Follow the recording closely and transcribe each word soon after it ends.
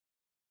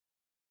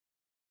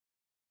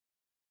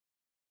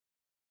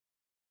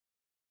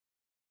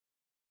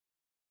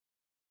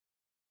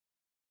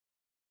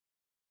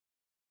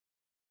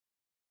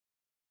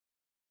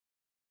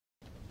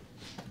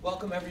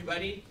Welcome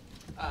everybody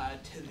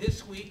to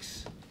this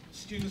week's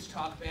Students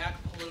Talk Back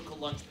Political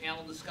Lunch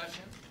Panel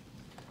discussion.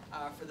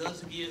 For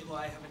those of you who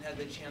I haven't had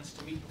the chance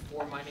to meet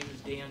before, my name is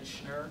Dan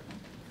Schnurr,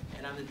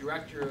 and I'm the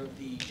director of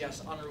the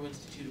Jess Unruh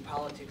Institute of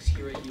Politics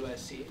here at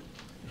USC.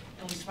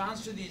 And we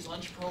sponsor these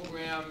lunch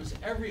programs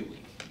every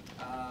week.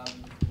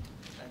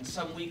 And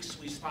some weeks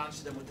we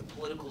sponsor them with the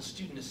Political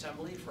Student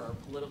Assembly for our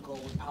political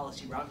and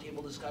policy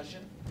roundtable discussion.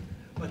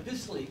 But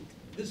this week,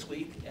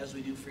 as we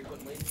do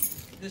frequently,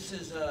 this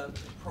is a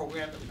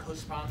program that we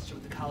co-sponsor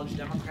with the College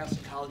Democrats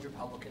and College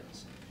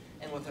Republicans,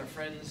 and with our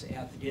friends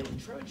at the Daily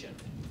Trojan,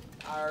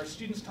 our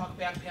Students Talk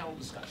Back panel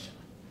discussion.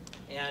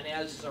 And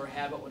as is our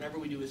habit, whenever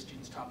we do a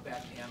Students Talk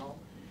Back panel,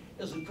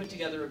 is we put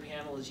together a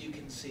panel, as you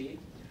can see,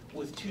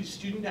 with 2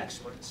 student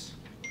experts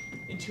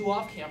and 2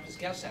 off-campus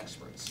guest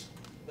experts.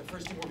 The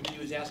first thing we're going to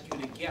do is ask you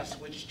to guess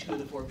which 2 of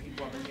the 4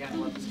 people on the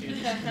panel are the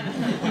students,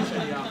 which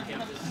are the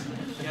off-campus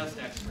guest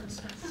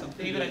experts. So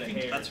David, I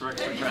think that's right.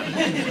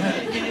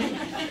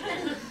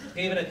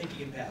 David, I think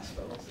you can pass,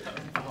 but we'll see.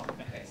 Oh,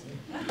 okay.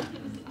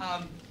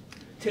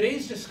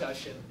 Today's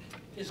discussion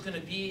is going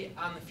to be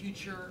on the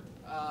future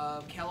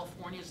of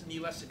California's and the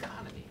U.S.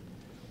 economy,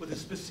 with a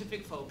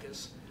specific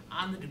focus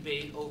on the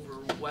debate over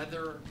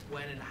whether,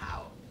 when, and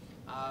how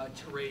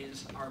to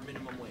raise our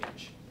minimum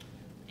wage.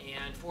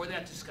 And for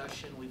that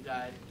discussion, we've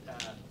got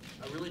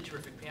a really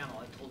terrific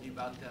panel. I told you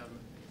about them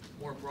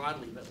more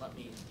broadly, but let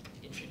me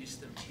introduce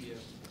them to you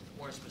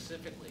more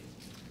specifically.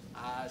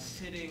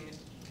 Sitting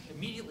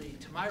immediately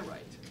to my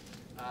right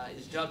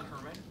is Doug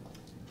Herman.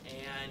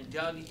 And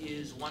Doug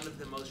is one of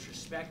the most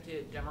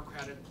respected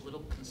Democratic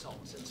political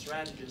consultants and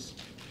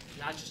strategists,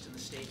 not just in the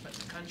state, but in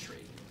the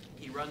country.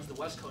 He runs the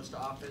West Coast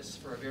office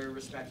for a very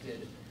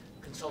respected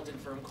consulting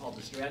firm called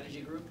the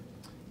Strategy Group.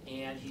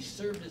 And he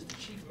served as the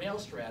chief mail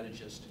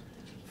strategist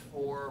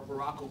for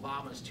Barack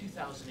Obama's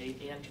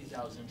 2008 and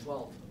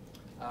 2012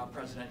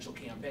 presidential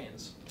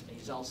campaigns. And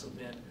he's also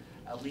been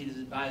a lead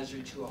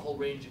advisor to a whole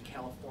range of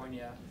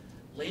California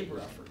labor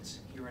efforts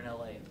here in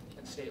LA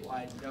and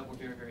statewide. And Doug, we're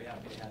very, very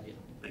happy to have you.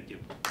 Thank you.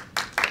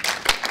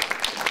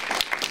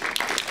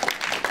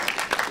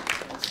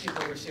 Let's skip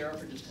over Sarah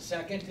for just a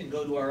second and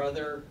go to our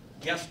other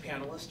guest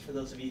panelist, for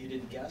those of you who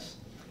didn't guess.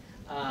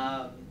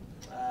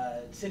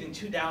 Sitting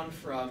 2 down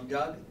from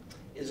Doug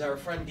is our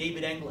friend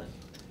David Englin.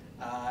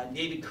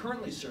 David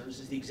currently serves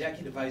as the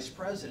Executive Vice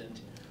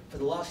President for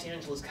the Los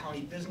Angeles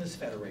County Business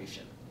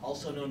Federation,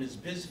 also known as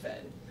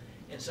BizFed.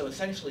 And so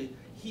essentially,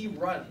 he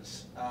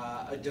runs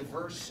a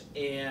diverse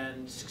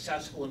and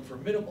successful and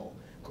formidable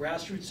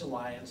grassroots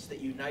alliance that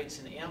unites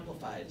and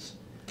amplifies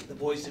the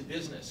voice of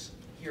business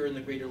here in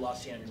the greater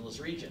Los Angeles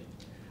region.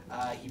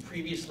 He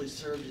previously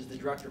served as the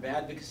Director of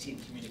Advocacy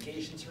and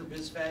Communications for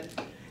BizFed,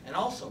 and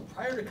also,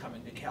 prior to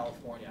coming to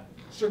California,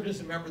 served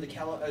as a member of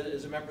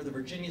the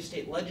Virginia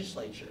State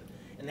Legislature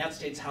in that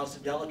state's House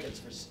of Delegates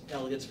for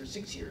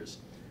 6 years,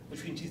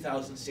 between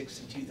 2006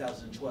 and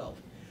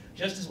 2012.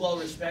 Just as well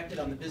respected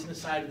on the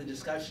business side of the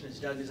discussion as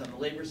Doug is on the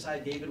labor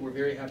side. David, we're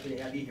very happy to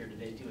have you here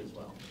today too as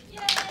well. Yay!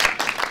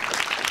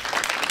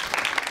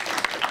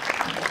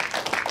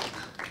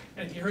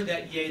 And if you heard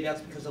that yay,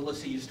 that's because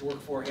Alyssa used to work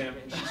for him,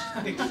 and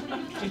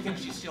she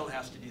thinks she still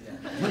has to do that.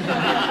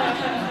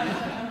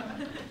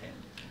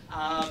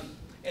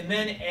 And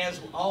then,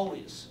 as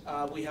always,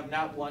 we have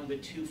not one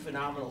but 2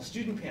 phenomenal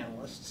student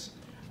panelists.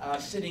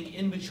 Sitting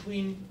in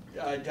between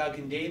Doug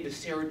and Dave is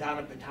Sarah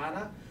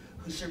Dhanaphatana,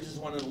 who serves as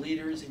one of the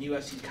leaders in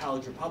USC's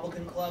College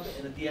Republican Club,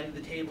 and at the end of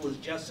the table is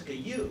Jessica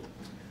Yu,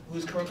 who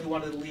is currently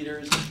one of the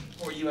leaders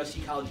for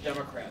USC College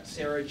Democrats.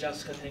 Sarah,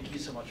 Jessica, thank you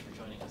so much for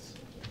joining us.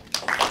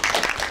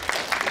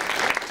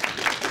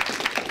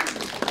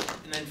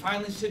 And then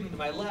finally, sitting to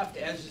my left,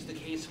 as is the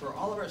case for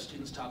all of our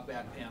Students Talk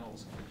Back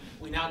panels,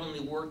 we not only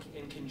work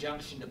in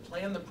conjunction to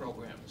plan the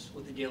programs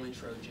with the Daily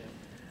Trojan,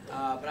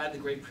 but I have the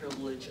great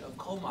privilege of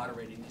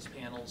co-moderating these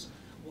panels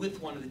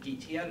with one of the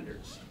DT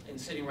editors. And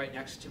sitting right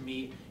next to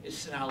me is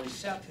Sonali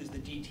Seth, who's the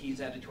DT's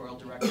editorial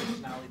director.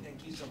 Sonali,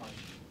 thank you so much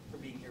for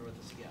being here with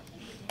us again.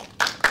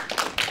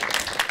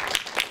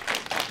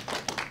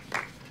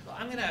 So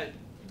I'm going to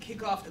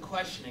kick off the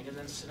questioning, and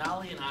then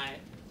Sonali and I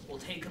will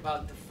take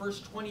about the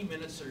first 20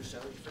 minutes or so,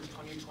 the first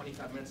 20 or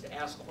 25 minutes to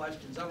ask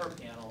questions of our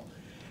panel.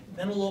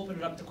 Then we'll open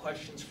it up to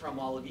questions from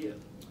all of you.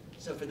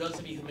 So for those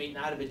of you who may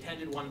not have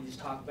attended one of these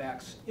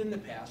talkbacks in the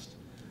past,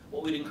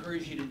 what we'd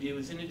encourage you to do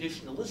is, in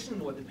addition to listening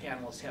to what the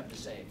panelists have to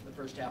say for the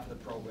first half of the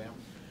program,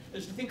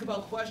 is to think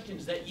about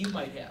questions that you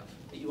might have,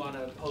 that you want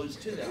to pose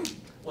to them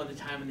when the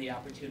time and the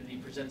opportunity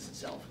presents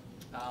itself,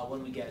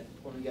 when we get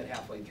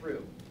halfway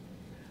through.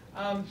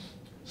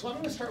 So I'm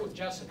going to start with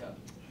Jessica,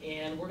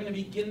 and we're going to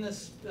begin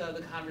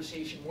the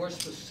conversation more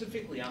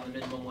specifically on the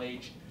minimum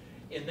wage,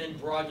 and then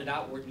broaden it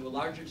outward to a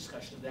larger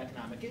discussion of the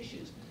economic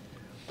issues.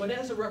 But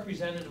as a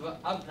representative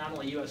of not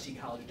only USC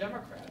College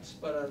Democrats,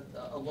 but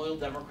a loyal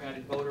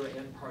Democratic voter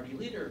and party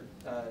leader,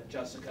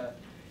 Jessica,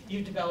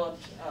 you've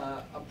developed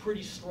a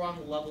pretty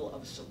strong level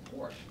of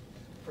support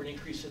for an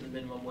increase in the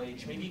minimum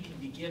wage. Maybe you can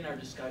begin our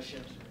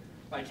discussion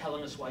by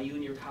telling us why you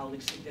and your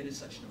colleagues think that is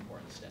such an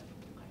important step.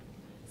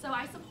 So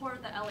I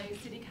support the LA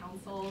City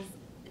Council's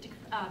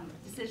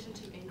decision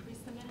to increase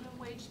the minimum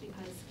wage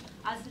because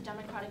as the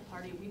Democratic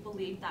Party, we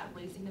believe that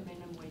raising the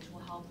minimum wage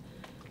will help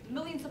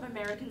millions of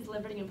Americans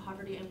living in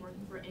poverty and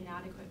working for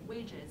inadequate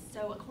wages.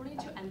 So according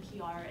to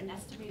NPR, an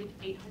estimated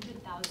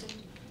 800,000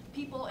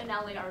 people in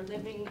LA are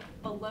living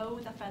below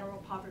the federal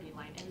poverty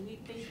line. And we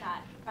think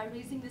that by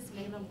raising this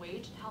minimum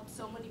wage, it helps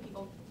so many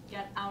people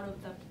get out of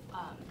the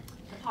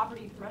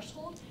poverty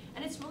threshold.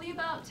 And it's really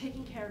about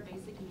taking care of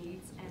basic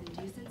needs and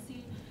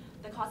decency.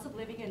 The cost of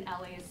living in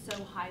LA is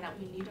so high that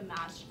we need to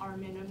match our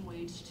minimum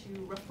wage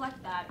to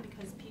reflect that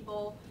because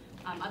people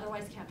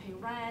otherwise can't pay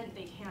rent,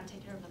 they can't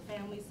take care of their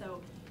family.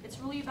 So it's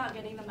really about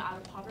getting them out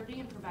of poverty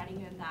and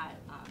providing them that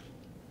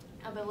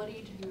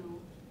ability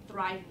to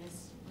thrive in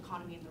this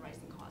economy and the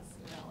rising costs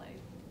in LA.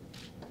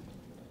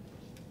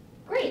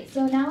 Great,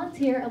 so now let's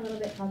hear a little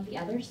bit from the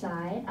other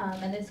side.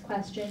 And this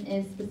question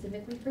is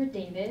specifically for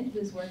David,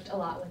 who's worked a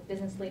lot with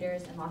business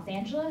leaders in Los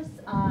Angeles.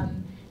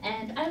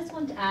 And I just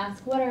wanted to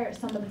ask, what are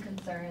some of the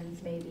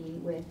concerns maybe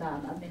with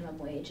a minimum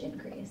wage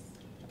increase?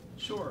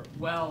 Sure.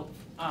 Well,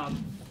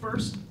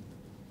 first,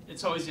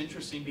 it's always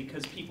interesting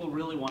because people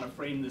really want to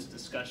frame this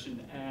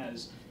discussion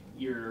as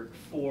you're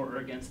for or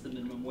against the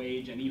minimum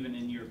wage, and even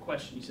in your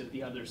question you said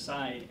the other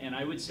side. And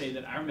I would say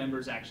that our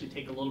members actually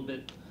take a little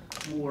bit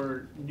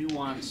more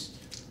nuanced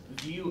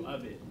view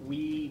of it.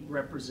 We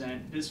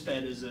represent,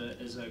 BizFed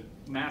is a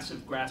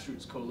massive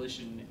grassroots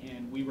coalition,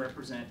 and we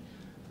represent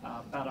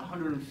about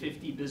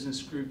 150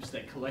 business groups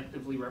that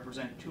collectively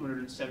represent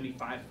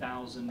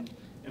 275,000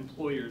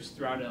 employers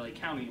throughout LA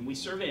County. And we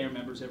survey our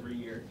members every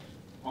year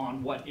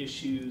on what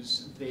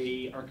issues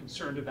they are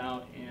concerned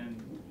about, and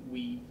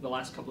the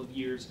last couple of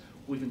years,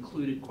 we've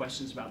included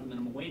questions about the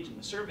minimum wage in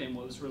the survey. And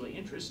what was really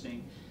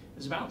interesting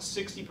is about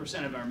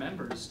 60% of our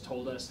members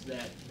told us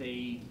that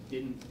they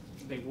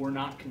were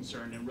not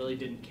concerned and really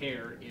didn't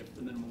care if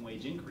the minimum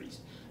wage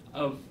increased.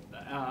 Of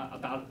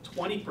about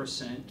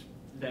 20%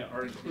 that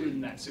are included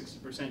in that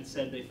 60%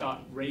 said they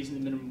thought raising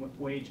the minimum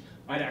wage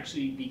might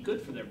actually be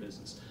good for their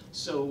business.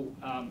 So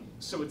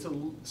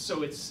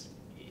it's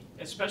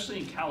especially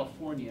in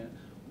California,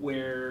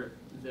 where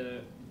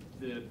the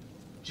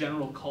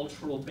general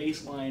cultural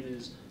baseline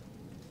is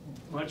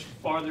much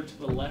farther to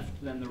the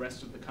left than the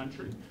rest of the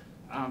country.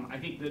 I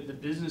think that the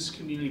business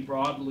community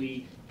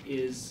broadly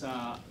is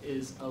a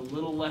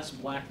little less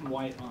black and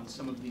white on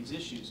some of these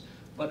issues.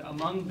 But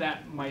among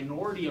that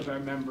minority of our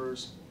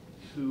members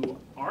who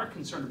are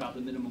concerned about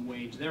the minimum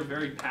wage, they're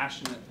very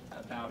passionate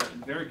about it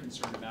and very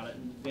concerned about it.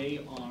 And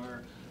they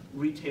are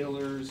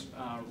retailers,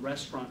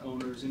 restaurant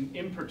owners, and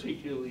in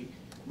particularly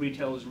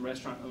retailers and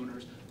restaurant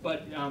owners,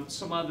 but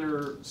some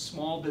other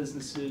small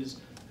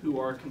businesses who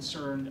are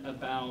concerned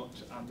about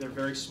their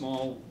very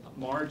small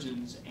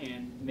margins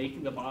and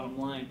making the bottom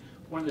line.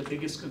 One of the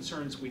biggest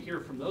concerns we hear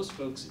from those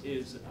folks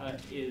is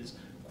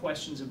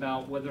questions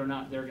about whether or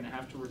not they're going to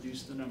have to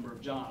reduce the number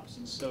of jobs.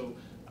 And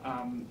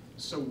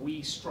so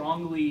we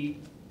strongly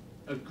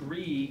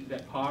agree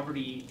that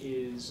poverty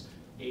is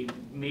a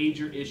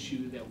major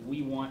issue that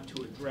we want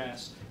to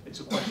address. It's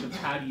a question of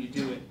how do you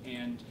do it,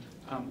 and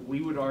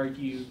we would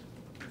argue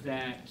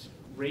that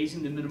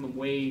raising the minimum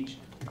wage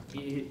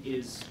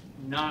is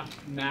not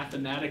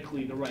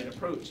mathematically the right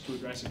approach to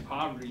addressing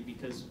poverty,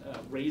 because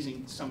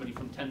raising somebody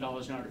from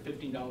 $10 an hour to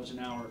 $15 an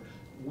hour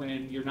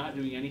when you're not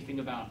doing anything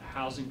about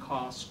housing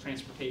costs,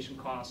 transportation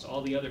costs,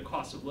 all the other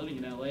costs of living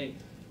in LA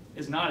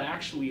is not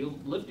actually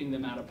lifting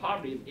them out of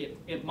poverty.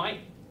 It might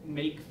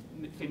make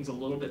things a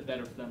little bit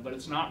better for them, but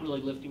it's not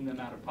really lifting them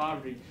out of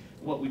poverty.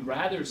 What we'd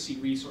rather see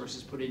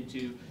resources put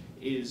into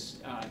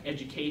is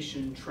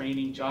education,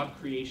 training, job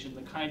creation,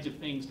 the kinds of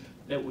things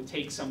that would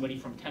take somebody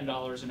from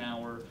 $10 an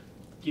hour,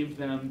 give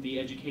them the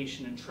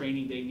education and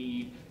training they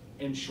need,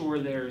 ensure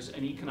there's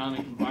an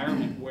economic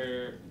environment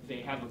where they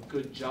have a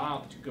good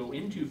job to go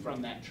into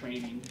from that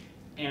training,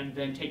 and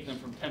then take them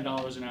from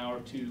 $10 an hour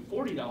to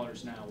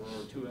 $40 an hour,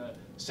 or to a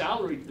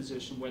salaried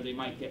position where they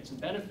might get some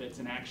benefits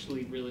and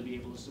actually really be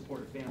able to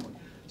support a family.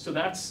 So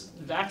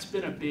that's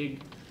been a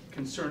big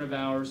concern of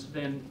ours.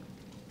 Then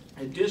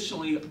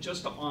additionally,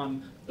 just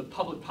on the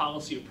public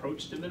policy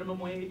approach to minimum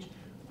wage,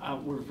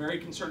 we're very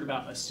concerned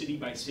about a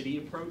city-by-city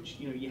approach.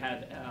 You know, you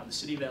had the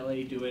city of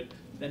LA do it,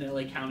 then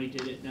LA County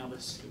did it,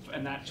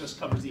 and that just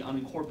covers the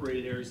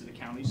unincorporated areas of the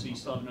county, so you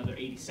still have another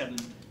 87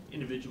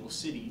 individual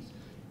cities.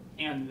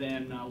 And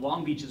then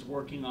Long Beach is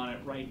working on it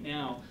right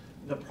now.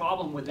 The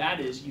problem with that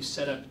is you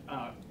set up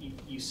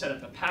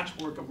a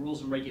patchwork of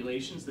rules and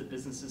regulations that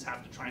businesses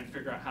have to try and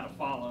figure out how to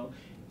follow,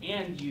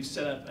 and you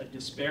set up a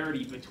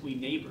disparity between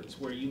neighbors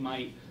where you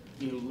might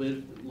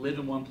live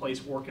in one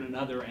place, work in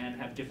another, and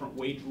have different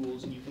wage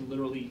rules, and you can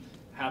literally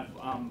have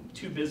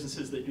two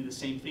businesses that do the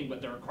same thing, but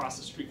they're across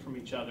the street from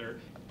each other,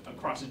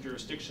 across a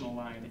jurisdictional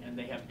line, and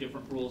they have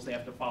different rules they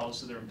have to follow,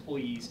 so their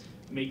employees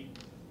make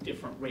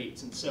different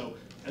rates. And so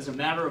as a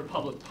matter of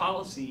public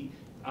policy,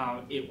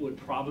 it would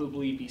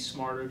probably be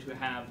smarter to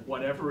have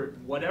whatever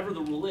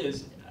the rule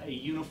is, a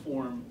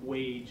uniform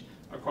wage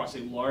across a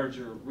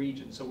larger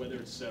region. So whether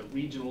it's a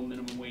regional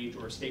minimum wage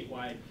or a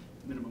statewide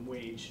minimum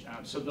wage.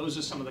 So those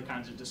are some of the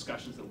kinds of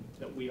discussions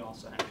that we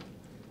also have.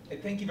 Hey,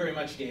 thank you very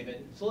much,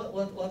 David. So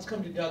let's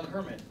come to Doug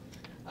Herman.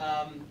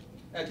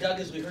 Doug,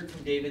 as we heard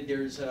from David,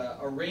 there's a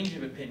range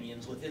of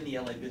opinions within the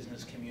LA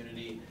business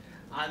community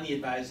on the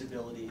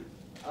advisability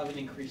of an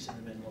increase in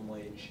the minimum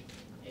wage.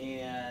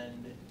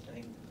 And I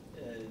think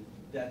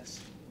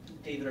that's,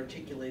 David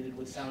articulated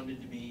what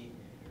sounded to be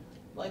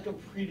like a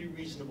pretty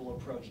reasonable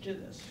approach to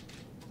this.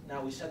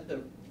 Now, we set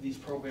these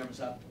programs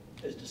up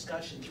as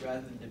discussions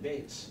rather than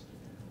debates.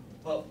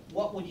 But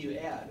what would you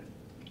add,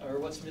 or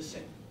what's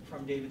missing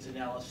from David's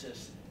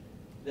analysis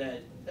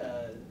that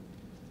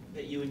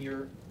you and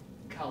your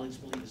colleagues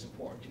believe is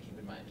important to keep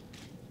in mind?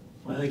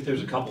 Well, I think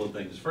there's a couple of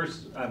things.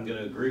 First, I'm going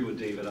to agree with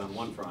David on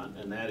one front,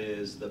 and that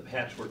is the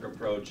patchwork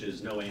approach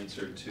is no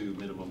answer to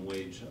minimum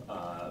wage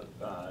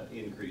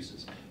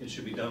increases. It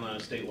should be done on a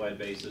statewide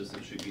basis,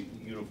 it should be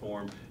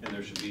uniform, and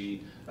there should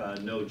be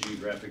no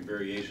geographic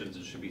variations,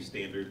 it should be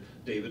standard.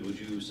 David, would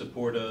you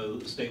support a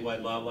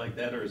statewide law like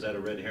that, or is that a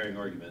red herring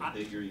argument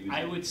that you're using?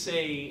 I would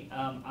say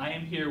I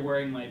am here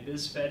wearing my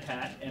BizFed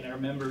hat, and our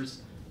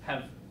members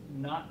have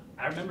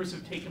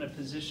taken a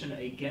position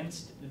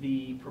against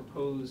the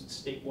proposed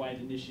statewide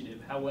initiative,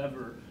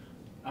 however,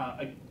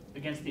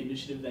 against the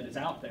initiative that is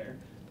out there,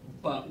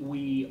 but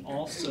we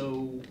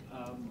also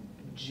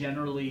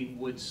generally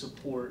would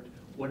support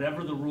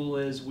whatever the rule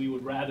is. We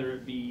would rather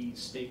it be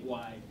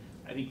statewide.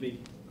 I think they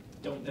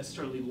don't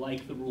necessarily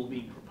like the rule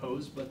being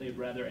proposed, but they'd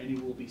rather any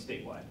rule be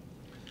statewide.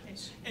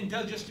 And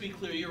Doug, just to be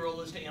clear, your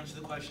role is to answer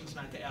the questions,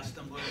 not to ask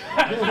them.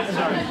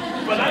 Sorry,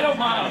 but I don't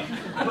mind.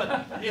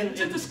 But It's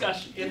a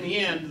discussion. In the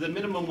end, the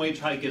minimum wage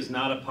hike is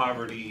not a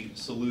poverty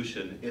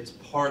solution. It's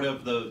part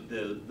of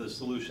the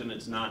solution.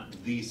 It's not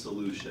the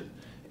solution.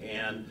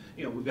 And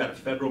we've got a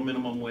federal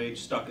minimum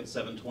wage stuck at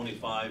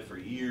 $7.25 for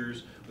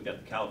years. We've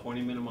got the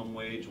California minimum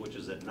wage, which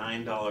is at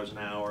 $9 an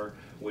hour,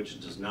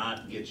 which does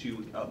not get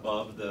you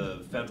above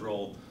the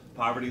federal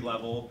poverty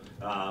level.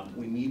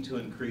 We need to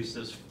increase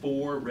this.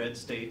 4 red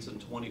states in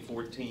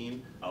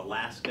 2014,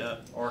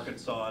 Alaska,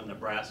 Arkansas,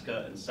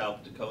 Nebraska, and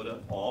South Dakota,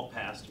 all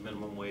passed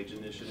minimum wage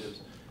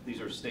initiatives.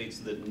 These are states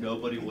that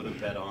nobody would have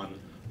bet on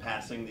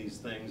passing these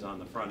things on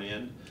the front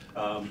end.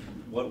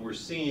 What we're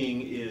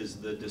seeing is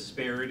the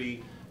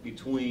disparity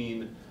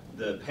between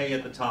the pay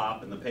at the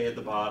top and the pay at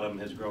the bottom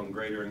has grown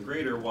greater and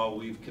greater, while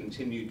we've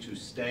continued to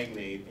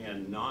stagnate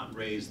and not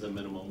raise the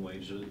minimum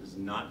wage. It has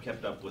not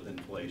kept up with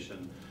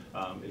inflation.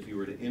 If you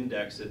were to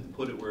index it and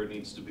put it where it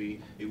needs to be,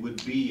 it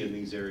would be in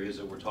these areas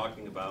that we're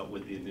talking about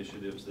with the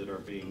initiatives that are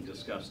being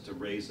discussed to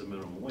raise the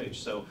minimum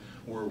wage. So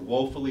we're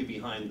woefully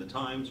behind the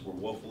times, we're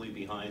woefully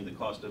behind the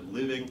cost of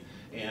living,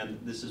 and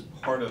this is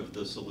part of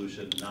the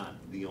solution, not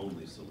the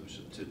only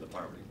solution to the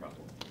poverty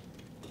problem.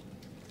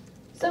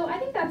 So I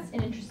think that's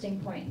an interesting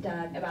point,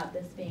 Doug, about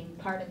this being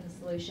part of the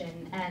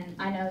solution. And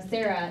I know,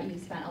 Sarah, you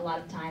spent a lot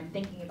of time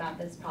thinking about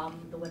this problem,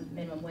 the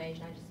minimum wage,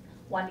 and I just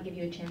wanted to give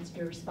you a chance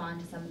to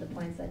respond to some of the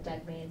points that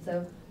Doug made.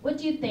 So what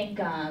do you think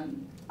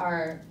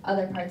are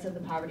other parts of the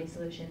poverty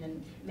solution,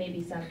 and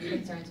maybe some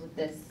concerns with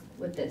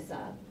this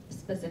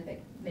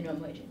specific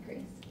minimum wage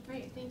increase?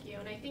 Right, thank you.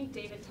 And I think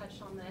David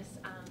touched on this,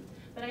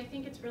 but I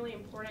think it's really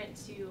important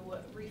to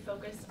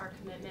refocus our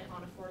commitment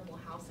on affordable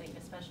housing,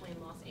 especially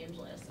in Los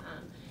Angeles.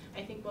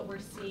 I think what we're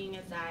seeing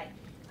is that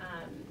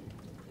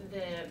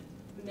the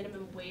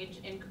minimum wage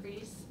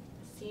increase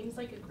seems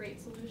like a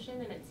great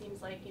solution, and it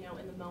seems like,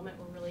 in the moment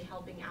we're really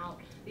helping out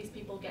these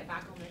people get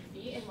back on their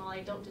feet. And while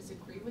I don't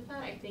disagree with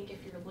that, I think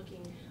if you're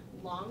looking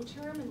long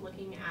term and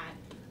looking at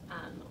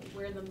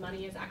where the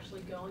money is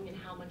actually going and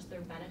how much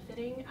they're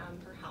benefiting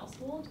per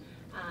household,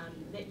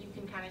 that you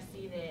can kind of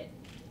see that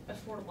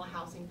affordable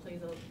housing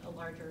plays a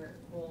larger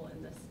role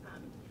in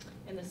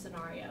this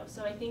scenario.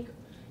 So I think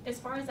as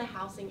far as the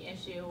housing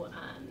issue,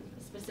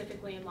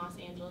 specifically in Los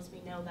Angeles,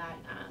 we know that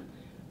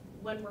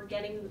when we're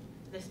getting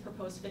this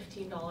proposed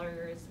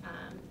 $15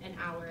 an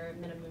hour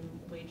minimum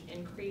wage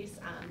increase,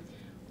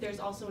 there's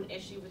also an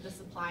issue with the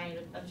supply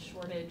of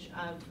shortage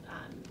of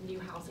new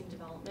housing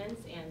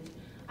developments. And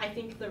I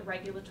think the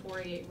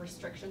regulatory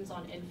restrictions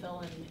on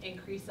infill and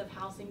increase of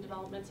housing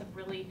developments have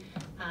really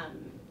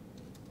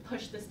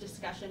pushed this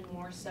discussion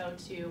more so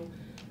to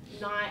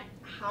not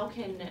how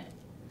can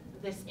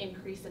this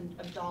increase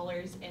of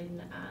dollars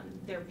in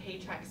their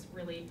paychecks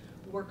really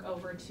work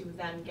over to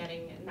them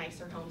getting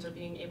nicer homes or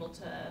being able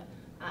to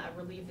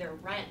relieve their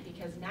rent,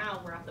 because now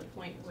we're at the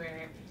point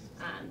where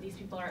these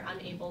people are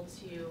unable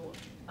to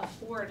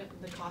afford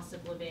the cost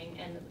of living.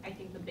 And I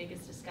think the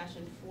biggest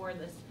discussion for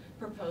this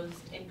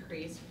proposed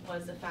increase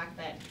was the fact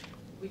that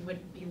we would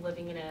be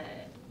living in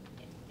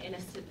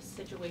a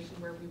situation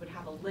where we would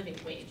have a living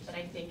wage. But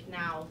I think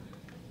now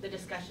the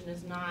discussion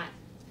is not,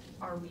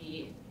 I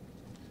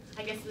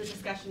guess the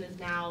discussion is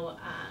now,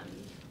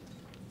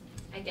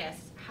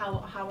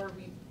 how are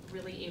we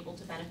really able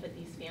to benefit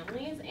these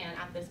families? And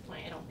at this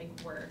point, I don't think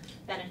we're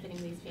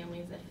benefiting these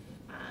families if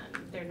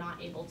they're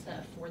not able to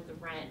afford the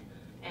rent,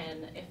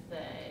 and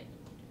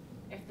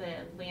if the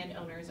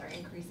landowners are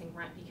increasing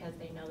rent because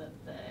they know that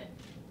the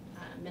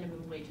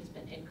minimum wage has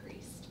been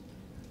increased.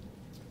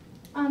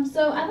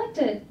 So I'd like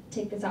to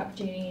take this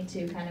opportunity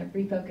to kind of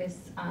refocus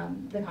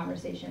the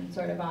conversation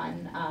sort of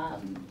on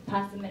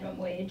past the minimum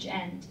wage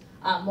and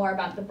more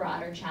about the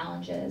broader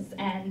challenges.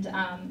 And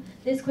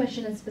this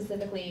question is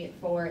specifically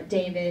for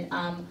David.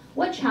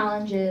 What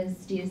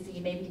challenges do you see,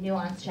 maybe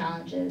nuanced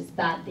challenges,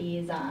 that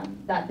these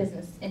that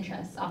business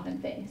interests often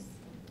face?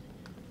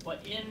 Well,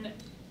 in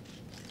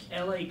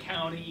LA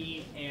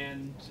County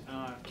and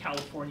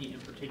California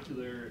in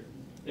particular,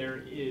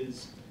 there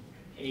is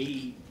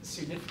a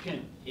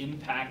significant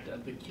impact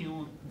of the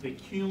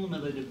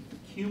cumulative,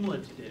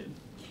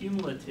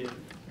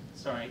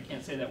 sorry, I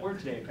can't say that word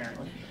today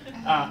apparently,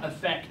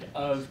 effect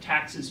of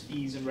taxes,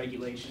 fees, and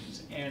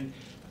regulations. And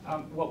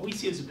what we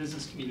see as a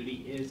business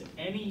community is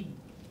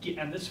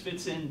and this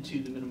fits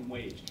into the minimum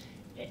wage,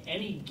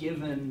 any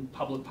given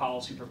public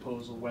policy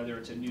proposal, whether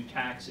it's a new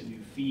tax, a new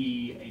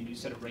fee, a new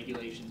set of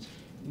regulations,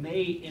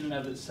 may in and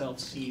of itself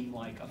seem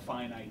like a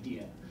fine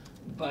idea.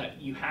 But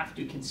you have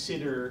to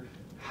consider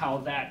how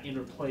that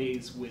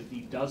interplays with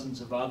the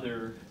dozens of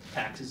other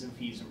taxes and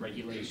fees and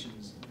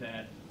regulations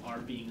that are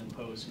being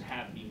imposed and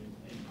have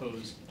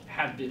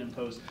been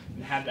imposed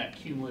and have that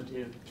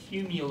cumulative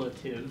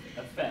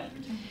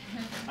effect.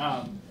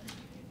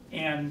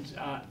 And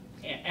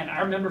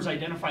our members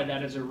identify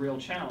that as a real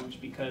challenge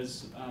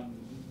because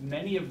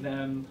many of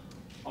them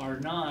are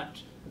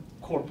not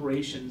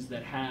corporations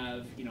that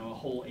have a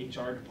whole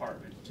HR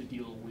department to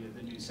deal with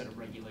a new set of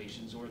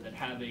regulations, or that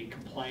have a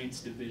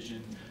compliance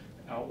division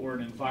or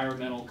an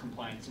environmental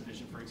compliance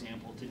division, for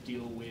example, to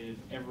deal with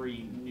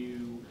every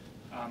new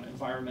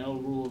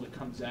environmental rule that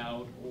comes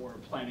out or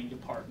planning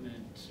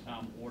department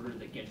order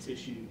that gets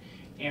issued.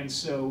 And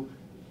so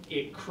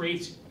it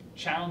creates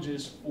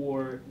challenges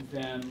for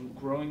them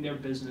growing their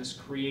business,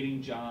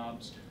 creating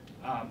jobs,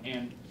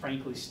 and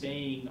frankly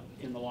staying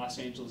in the Los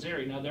Angeles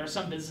area. Now there are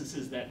some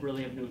businesses that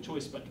really have no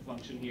choice but to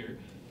function here,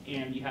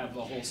 and you have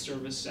a whole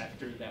service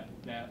sector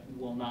that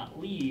will not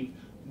leave,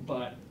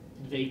 but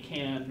they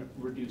can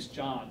reduce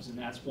jobs, and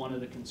that's one of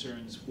the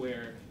concerns,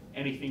 where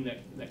anything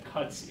that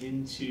cuts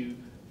into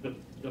the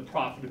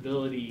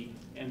profitability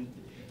and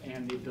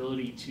the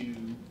ability to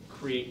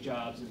create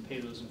jobs and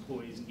pay those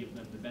employees and give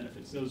them the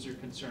benefits, those are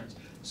concerns.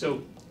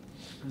 So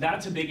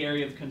that's a big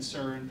area of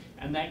concern,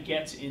 and that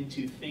gets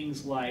into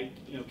things like,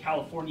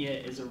 California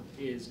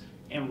is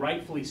and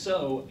rightfully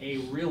so, a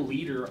real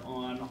leader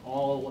on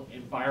all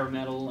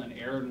environmental and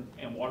air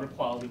and water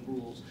quality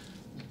rules,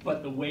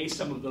 but the way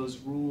some of those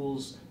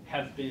rules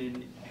have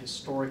been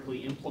historically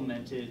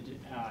implemented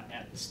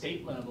at the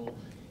state level,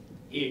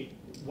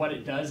 what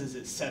it does is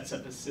it sets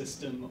up a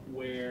system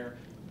where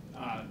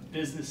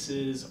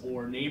businesses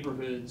or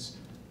neighborhoods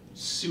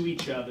sue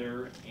each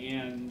other,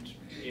 and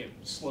it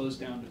slows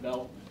down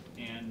development.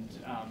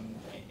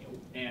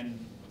 And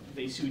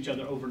they sue each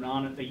other over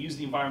they use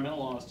the environmental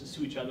laws to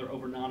sue each other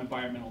over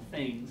non-environmental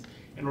things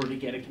in order to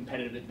get a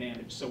competitive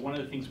advantage. So one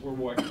of the things we're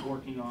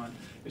working on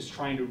is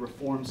trying to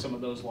reform some of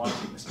those laws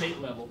at the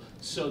state level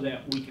so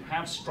that we can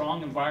have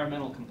strong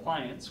environmental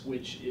compliance,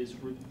 which is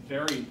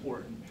very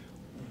important,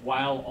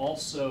 while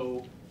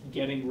also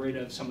getting rid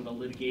of some of the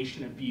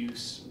litigation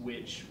abuse,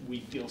 which we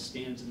feel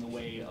stands in the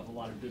way of a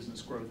lot of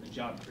business growth and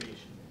job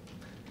creation.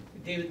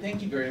 David,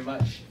 thank you very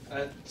much.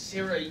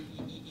 Sarah,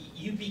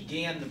 you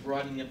began the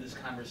broadening of this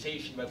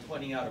conversation by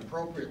pointing out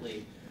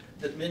appropriately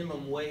that a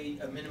minimum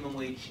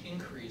wage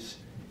increase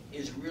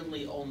is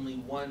really only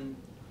one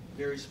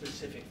very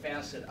specific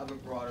facet of a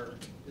broader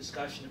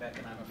discussion of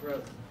economic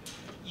growth.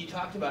 You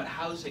talked about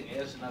housing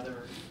as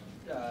another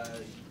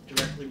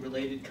directly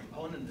related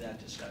component of that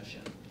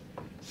discussion.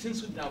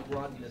 Since we've now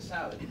broadened this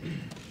out,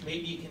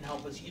 maybe you can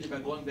help us either by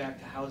going back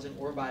to housing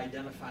or by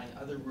identifying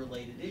other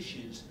related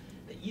issues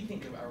that you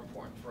think are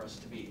important for us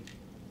to be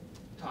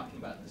talking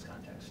about in this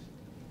context.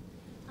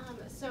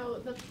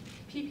 So the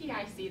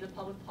PPIC, the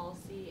Public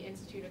Policy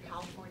Institute of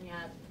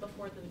California,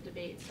 before the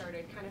debate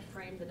started, kind of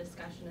framed the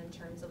discussion in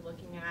terms of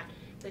looking at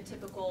the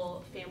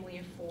typical family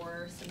of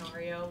four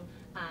scenario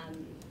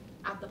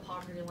at the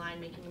poverty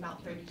line, making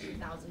about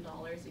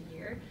 $32,000 a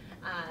year.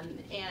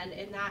 And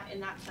in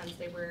that sense,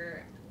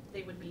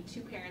 they would be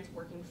two parents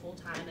working full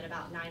time at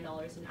about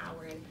 $9 an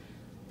hour, and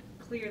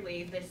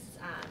clearly this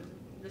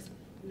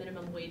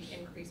minimum wage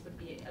increase would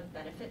be of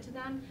benefit to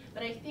them.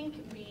 But I think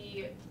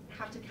we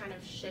have to kind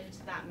of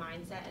shift that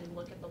mindset and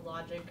look at the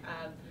logic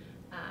of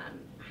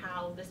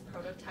how this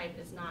prototype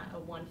is not a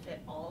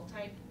one-fit-all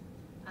type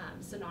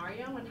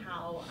scenario, and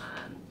how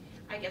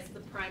I guess the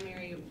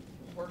primary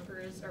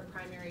workers or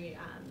primary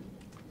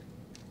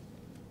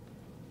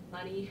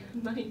money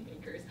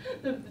makers,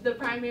 the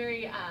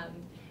primary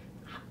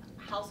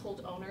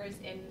household owners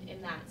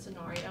in that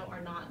scenario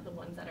are not the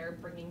ones that are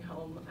bringing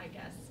home, I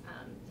guess,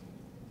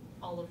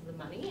 all of the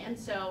money. And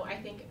so I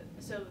think,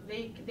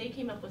 they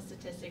came up with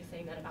statistics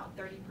saying that about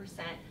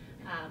 30%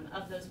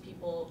 of those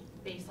people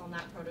based on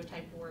that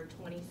prototype were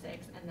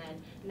 26, and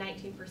then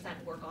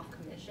 19% work off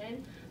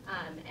commission.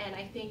 And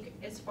I think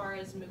as far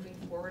as moving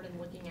forward and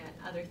looking at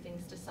other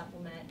things to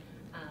supplement,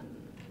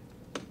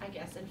 I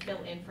guess, and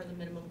fill in for the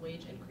minimum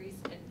wage increase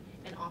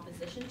in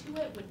opposition to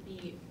it would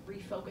be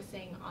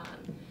refocusing on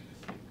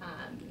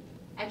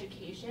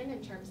education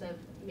in terms of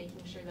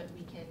making sure that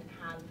we can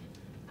have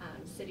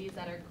cities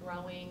that are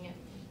growing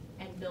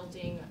and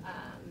building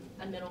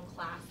a middle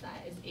class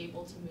that is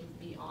able to move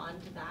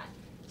beyond that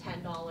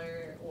 $10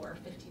 or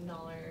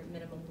 $15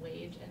 minimum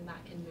wage, and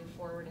that can move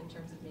forward in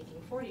terms of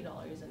making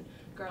 $40 and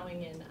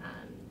growing and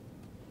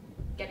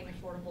getting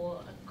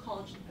affordable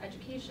college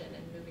education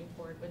and moving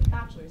forward with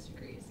bachelor's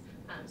degrees.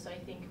 So I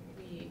think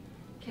we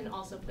can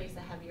also place a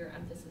heavier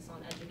emphasis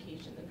on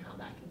education and how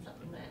that can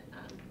supplement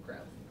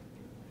growth.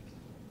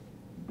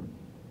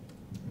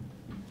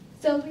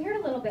 So we heard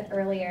a little bit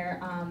earlier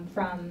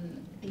from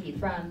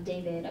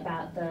David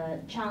about the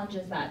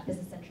challenges that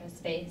business interests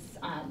face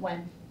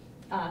when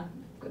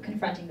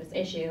confronting this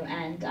issue,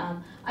 and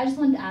I just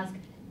wanted to ask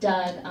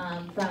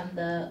Doug, from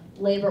the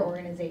labor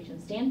organization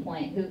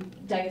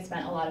standpoint, Doug has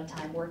spent a lot of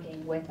time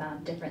working with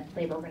different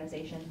labor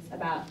organizations,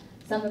 about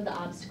some of the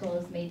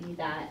obstacles maybe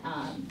that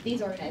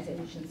these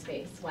organizations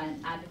face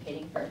when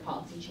advocating for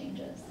policy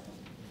changes.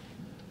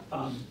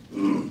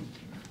 I'd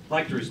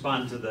like to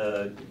respond to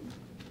the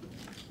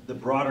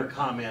broader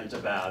comment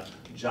about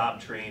job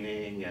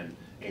training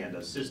and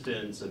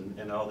assistance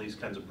and all these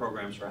kinds of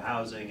programs for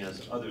housing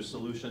as other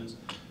solutions.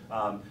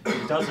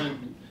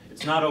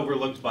 It's not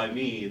overlooked by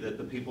me that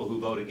the people who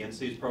vote against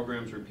these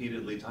programs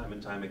repeatedly, time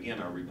and time again,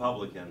 are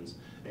Republicans.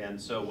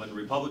 And so when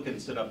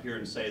Republicans sit up here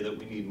and say that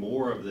we need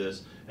more of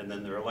this, and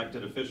then their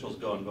elected officials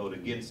go and vote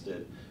against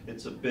it,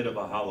 it's a bit of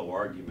a hollow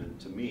argument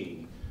to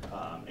me.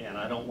 And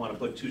I don't want to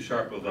put too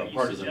sharp of a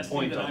partisan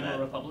point on that.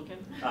 I'm a Republican?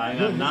 I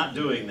am not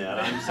doing that.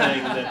 I'm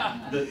saying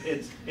that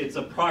it's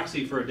a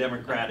proxy for a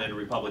Democrat and a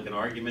Republican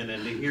argument,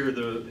 and to hear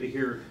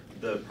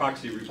the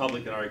proxy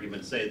Republican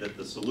argument say that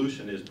the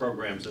solution is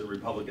programs that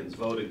Republicans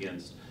vote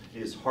against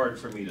is hard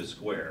for me to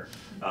square.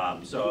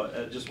 So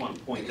I just want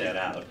to point that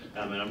out.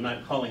 And I'm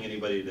not calling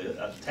anybody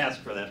to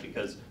task for that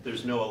because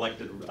there's no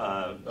elected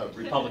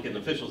Republican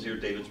officials here.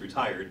 David's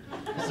retired,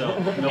 so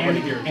nobody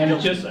here is And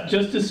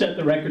just to set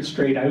the record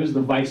straight, I was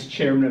the vice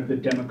chairman of the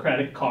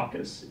Democratic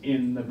caucus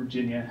in the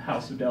Virginia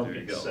House of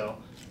Delegates. So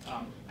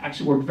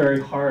actually worked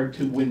very hard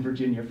to win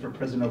Virginia for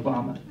President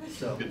Obama.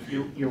 So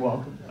you're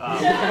welcome.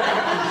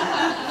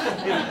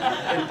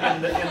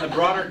 In the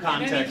broader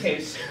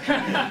context,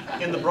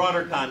 in the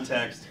broader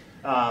context,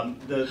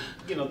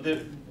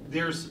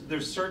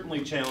 there's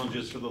certainly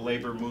challenges for the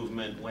labor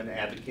movement when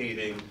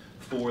advocating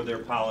for their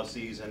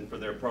policies and for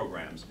their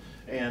programs.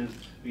 And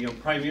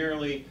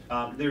primarily,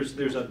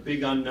 there's a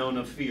big unknown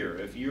of fear.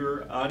 If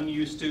you're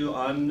unused to,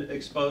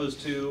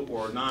 unexposed to,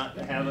 or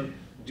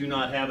do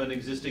not have an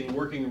existing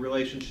working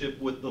relationship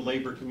with the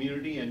labor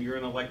community, and you're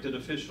an elected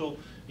official,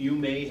 you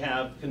may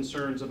have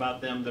concerns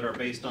about them that are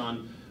based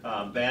on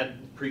bad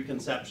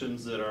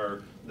preconceptions, that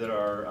are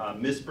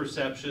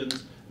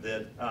misperceptions.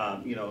 That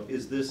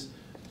is this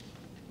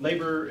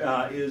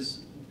labor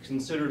is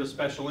considered a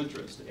special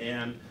interest,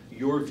 and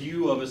your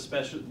view of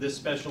this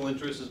special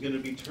interest is going to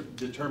be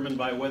determined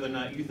by whether or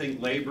not you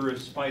think labor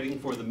is fighting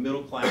for the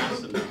middle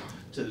class and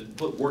to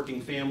put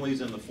working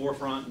families in the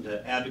forefront and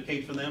to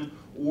advocate for them,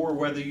 or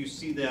whether you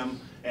see them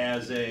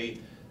as a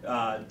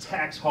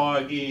tax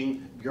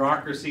hogging,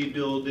 bureaucracy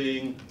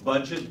building,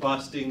 budget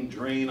busting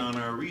drain on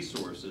our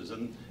resources.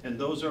 And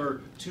those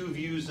are two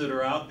views that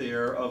are out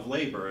there of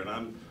labor, and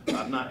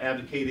I'm not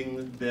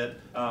advocating that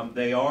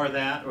they are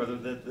that or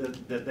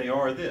that they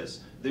are this.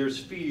 There's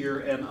fear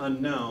and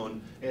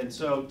unknown, and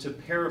so to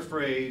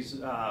paraphrase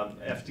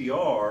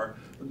FDR,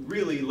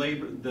 really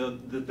labor,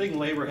 the thing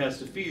labor has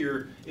to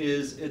fear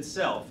is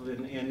itself.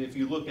 And if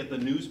you look at the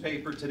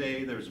newspaper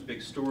today, there's a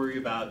big story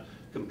about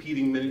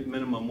competing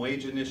minimum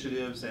wage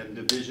initiatives and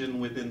division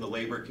within the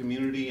labor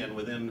community and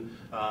within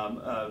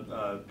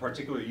a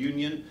particular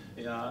union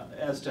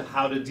as to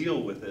how to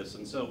deal with this.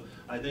 And so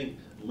I think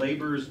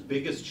labor's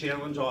biggest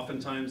challenge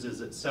oftentimes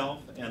is itself,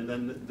 and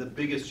then the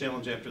biggest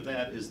challenge after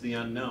that is the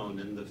unknown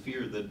and the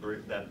fear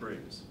that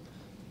brings.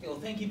 Well,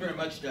 thank you very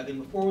much, Doug.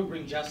 And before we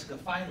bring Jessica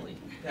finally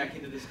back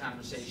into this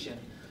conversation,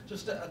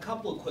 just a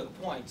couple of quick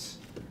points.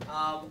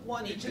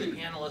 One, each of the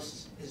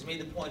panelists has made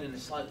the point in a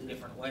slightly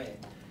different way,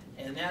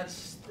 and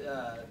that's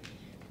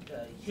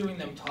hearing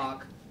them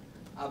talk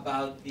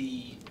about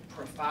the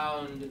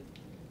profound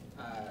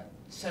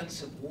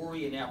sense of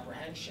worry and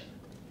apprehension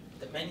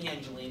that many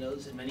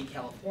Angelenos and many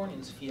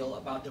Californians feel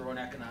about their own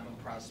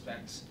economic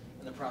prospects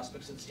and the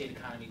prospects of the state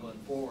economy going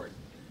forward.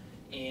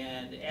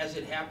 And as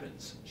it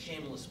happens,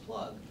 shameless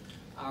plug,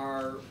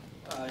 our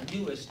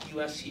newest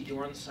USC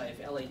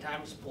Dornsife LA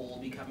Times poll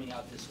will be coming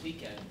out this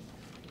weekend.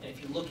 And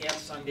if you look at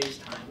Sunday's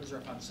Times, or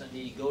if on Sunday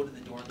you go to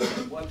the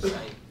Dornsife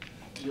website,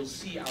 you'll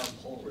see our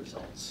poll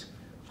results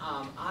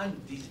on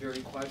these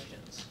very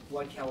questions.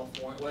 What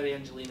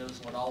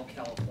Angelenos, what all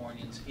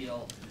Californians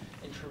feel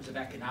in terms of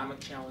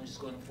economic challenges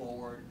going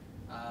forward,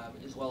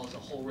 as well as a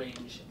whole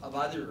range of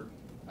other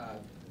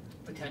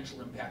potential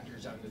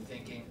impactors on their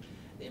thinking.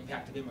 The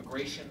impact of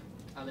immigration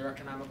on their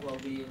economic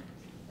well-being,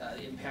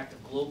 the impact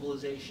of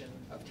globalization,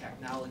 of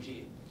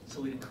technology.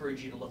 So we'd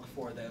encourage you to look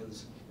for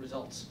those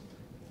results.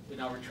 we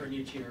now return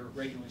you to your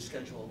regularly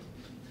scheduled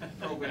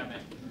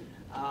programming.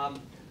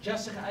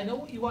 Jessica, I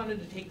know you wanted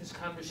to take this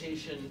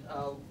conversation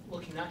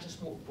looking not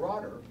just more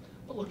broader,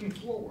 but looking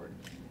forward.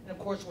 And of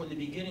course, we're in the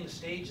beginning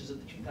stages of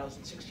the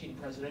 2016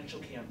 presidential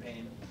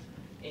campaign,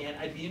 and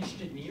I'd be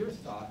interested in your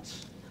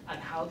thoughts on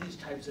how these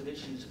types of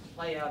issues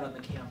play out on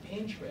the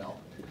campaign trail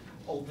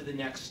over the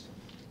next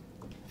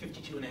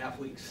 52 and a half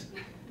weeks.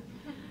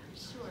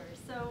 Sure,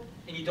 so.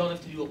 And you don't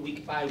have to do it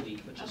week by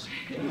week, but just.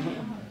 Okay.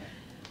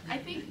 I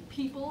think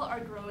people are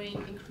growing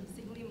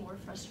increasingly more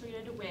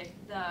frustrated with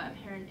the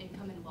apparent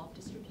income and wealth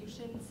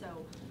distribution.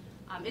 So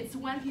it's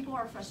when people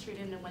are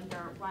frustrated and when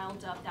they're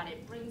riled up that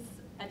it brings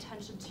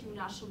attention to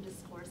national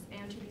discourse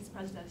and to these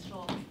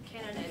presidential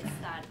candidates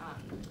that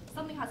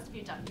something has to be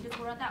done, because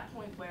we're at that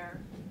point where,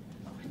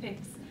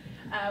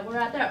 we're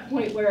at that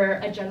point where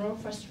a general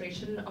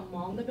frustration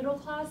among the middle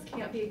class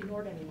can't be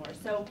ignored anymore.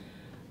 So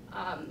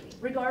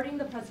regarding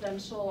the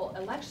presidential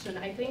election,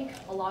 I think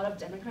a lot of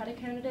Democratic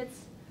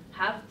candidates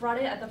have brought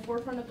it at the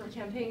forefront of their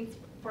campaigns.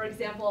 For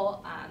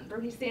example,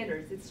 Bernie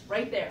Sanders, it's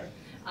right there.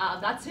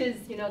 That's his,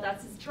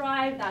 that's his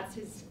drive, that's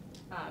his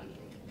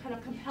kind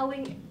of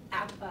compelling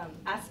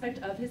aspect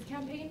of his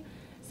campaign.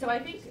 So I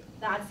think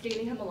that's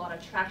gaining him a lot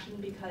of traction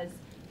because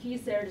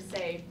he's there to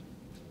say,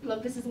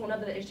 look, this is one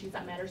of the issues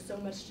that matters so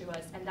much to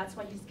us, and that's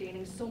why he's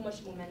gaining so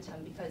much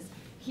momentum, because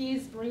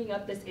he's bringing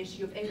up this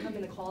issue of income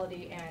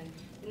inequality and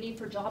the need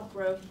for job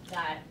growth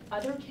that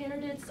other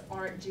candidates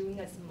aren't doing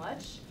as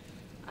much.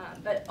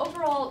 But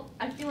overall,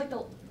 I feel like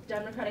the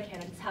Democratic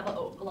candidates have a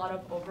lot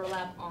of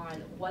overlap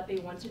on what they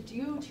want to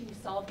do to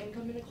solve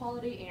income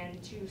inequality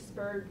and to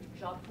spur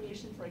job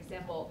creation. For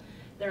example,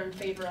 they're in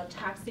favor of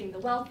taxing the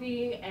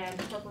wealthy and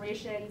the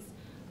corporations,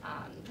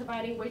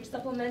 providing wage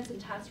supplements and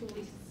tax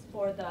relief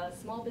for the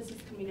small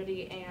business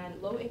community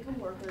and low-income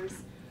workers,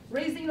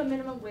 raising the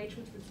minimum wage,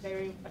 which was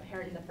very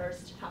apparent in the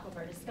first half of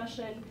our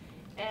discussion,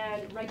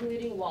 and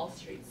regulating Wall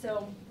Street.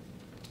 So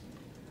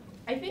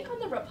I think on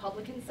the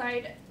Republican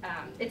side,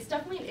 it's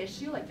definitely an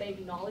issue, like they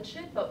acknowledge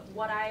it, but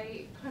what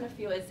I kind of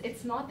feel is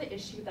it's not the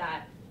issue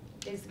that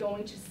is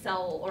going to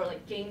sell or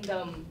like gain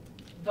them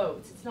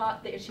votes. It's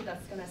not the issue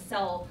that's going to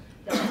sell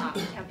their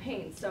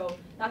campaign. So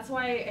that's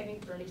why I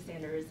think Bernie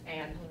Sanders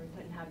and Hillary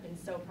Clinton have been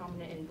so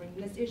prominent in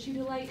bringing this issue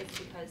to light. It's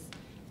because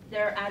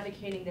they're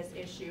advocating this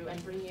issue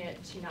and bringing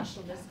it to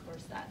national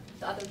discourse that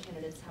the other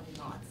candidates have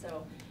not.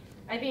 So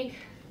I think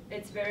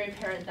it's very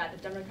apparent that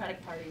the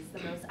Democratic Party is the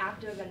most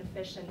active and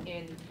efficient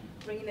in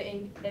bringing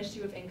the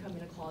issue of income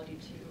inequality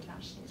to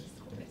national discourse.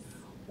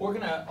 We're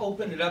going to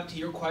open it up to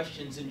your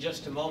questions in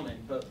just a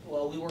moment, but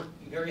we work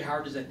very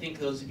hard, as I think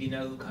those of you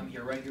know who come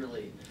here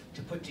regularly,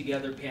 to put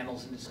together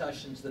panels and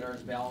discussions that are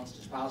as balanced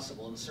as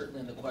possible, and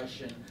certainly in the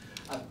question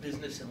of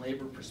business and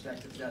labor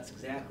perspectives, that's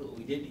exactly what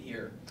we did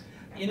here.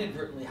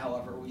 Inadvertently,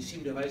 however, we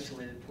seem to have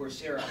isolated poor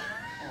Sarah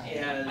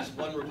as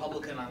one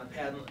Republican on a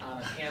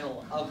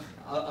panel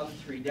of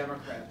 3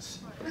 Democrats.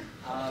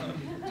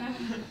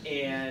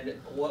 And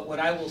what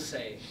I will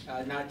say,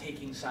 not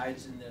taking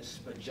sides in this,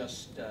 but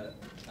just to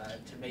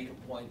make a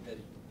point that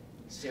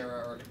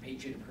Sarah or a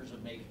compatriot of hers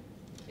would make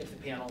if the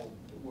panel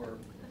were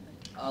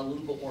a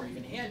little bit more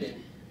even-handed,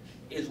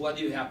 is whether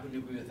you happen to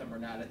agree with them or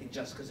not. I think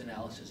Jessica's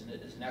analysis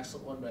is an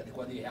excellent one, but I think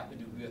whether you happen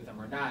to agree with them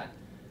or not,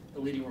 the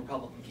leading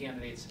Republican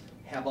candidates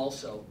have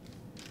also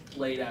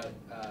laid out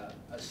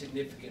a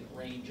significant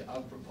range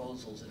of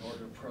proposals in order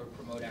to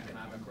promote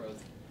economic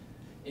growth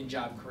and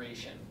job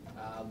creation.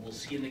 We'll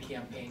see in the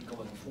campaign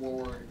going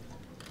forward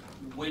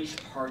which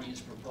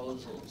parties'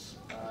 proposals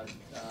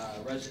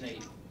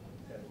resonate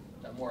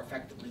more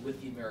effectively with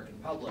the American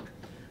public,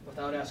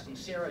 without asking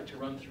Sarah to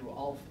run through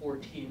all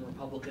 14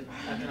 Republican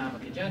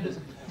economic agendas,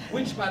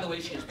 which, by the way,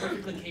 she is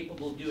perfectly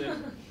capable of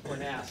doing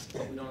when asked,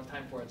 but we don't have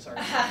time for it, sorry.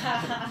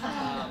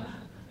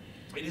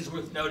 It is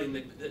worth noting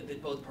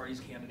that both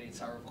parties'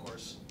 candidates are, of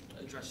course,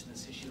 addressing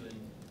this issue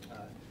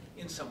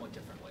in somewhat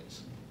different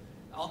ways.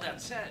 All that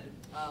said,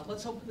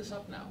 let's open this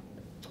up now.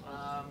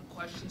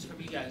 Questions from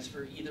you guys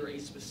for either a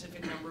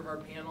specific member of our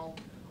panel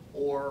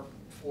or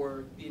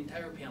for the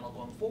entire panel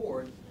going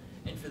forward.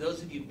 And for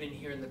those of you who've been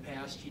here in the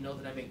past, you know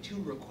that I make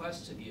 2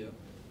 requests of you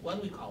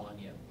when we call on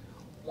you.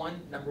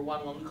 Number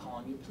one, when we call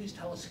on you, please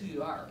tell us who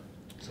you are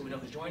so we know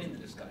who's joining the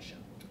discussion.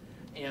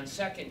 And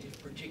second,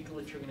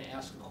 particularly if you're going to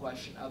ask a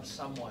question of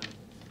someone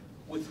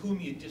with whom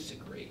you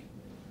disagree,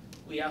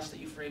 we ask that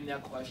you frame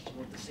that question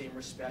with the same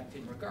respect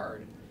and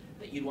regard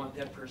that you'd want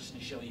that person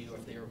to show you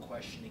if they were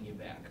questioning you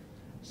back.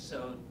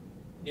 So,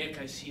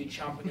 Nick, I see you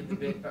chomping at the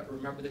bit, but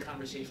remember the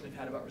conversation we've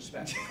had about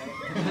respect,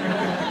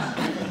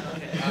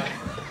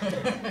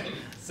 okay?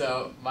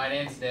 So, my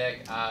name's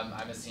Nick.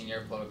 I'm a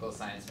senior political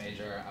science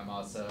major. I'm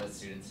also a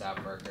student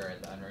staff worker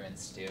at the Unruh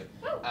Institute.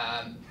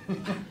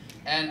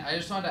 And I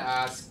just wanted to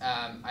ask,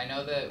 I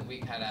know that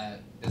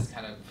this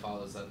kind of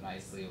follows up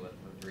nicely with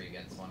the 3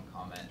 against 1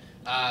 comment,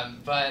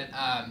 but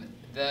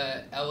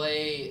the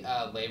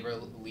LA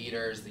labor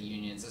leaders, the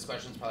unions, this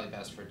question's probably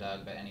best for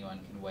Doug, but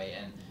anyone can weigh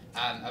in,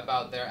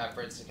 about their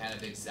efforts to kind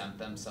of exempt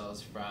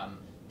themselves from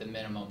the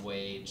minimum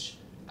wage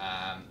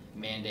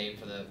mandate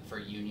for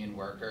union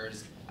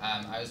workers.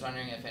 I was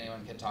wondering if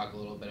anyone could talk a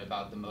little bit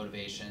about the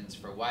motivations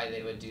for why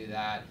they would do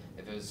that,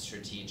 if it was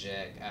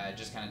strategic,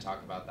 just kind of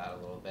talk about that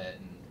a little bit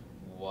and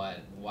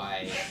why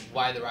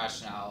the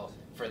rationale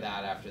for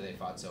that after they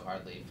fought so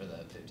hardly for the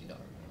 $50 minimum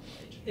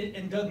wage.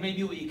 And Doug,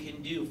 maybe what you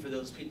can do for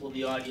those people in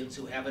the audience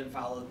who haven't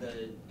followed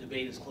the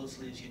debate as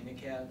closely as you, Nick,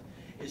 have,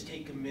 is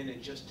take a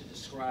minute just to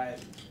describe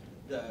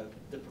the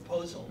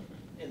proposal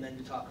and then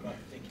to talk about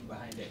the thinking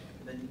behind it.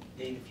 And then,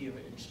 Dave, if you're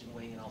interested in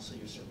weighing in also,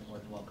 you're certainly more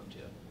than welcome to.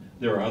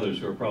 There are others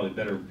who are probably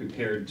better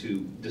prepared to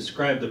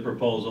describe the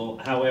proposal.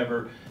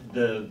 However,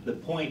 the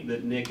point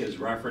that Nick is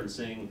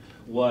referencing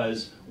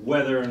was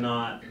whether or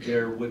not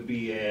there would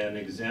be an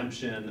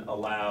exemption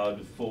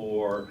allowed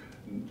for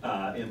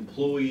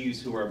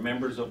employees who are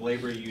members of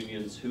labor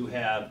unions who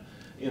have,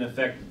 in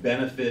effect,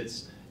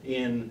 benefits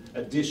in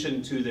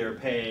addition to their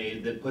pay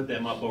that put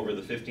them up over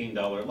the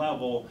 $15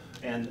 level,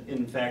 and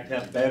in fact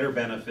have better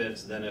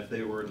benefits than if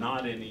they were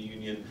not in a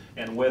union,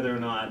 and whether or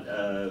not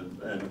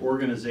an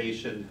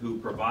organization who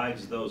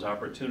provides those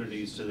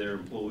opportunities to their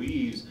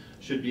employees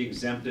should be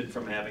exempted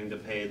from having to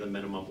pay the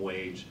minimum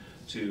wage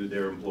to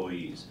their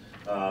employees.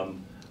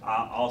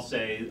 I'll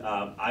say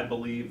I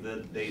believe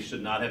that they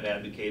should not have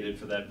advocated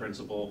for that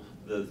principle.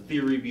 The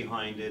theory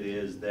behind it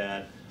is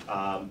that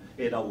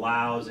it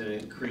allows and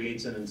it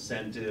creates an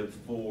incentive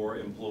for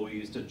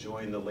employees to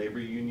join the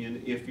labor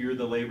union. If you're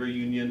the labor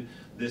union,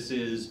 this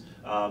is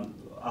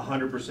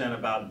 100%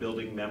 about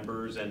building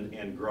members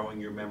and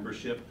growing your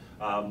membership,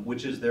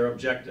 which is their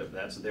objective.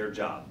 That's their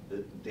job.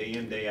 Day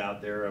in, day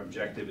out, their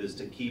objective is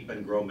to keep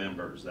and grow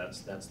members.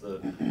 That's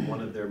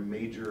one of their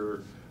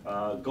major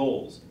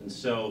goals. And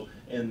so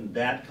in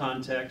that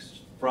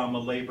context, from a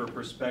labor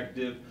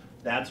perspective,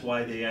 that's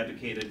why they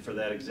advocated for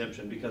that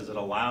exemption, because it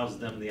allows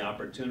them the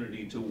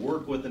opportunity to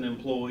work with an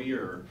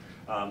employer.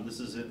 This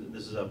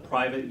is a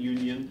private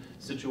union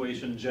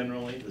situation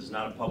generally. This is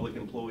not a public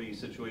employee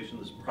situation.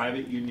 This is a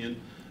private union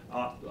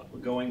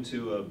going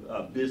to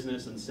a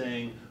business and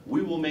saying,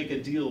 we will make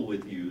a deal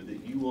with you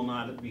that you will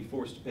not be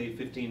forced to pay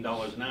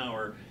 $15 an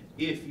hour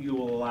if you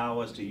will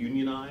allow us to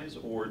unionize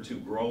or to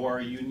grow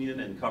our union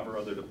and cover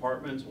other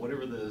departments,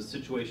 whatever the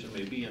situation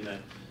may be in that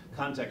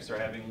context they're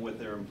having with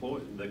their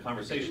employer, the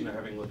conversation they're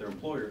having with their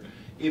employer,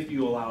 if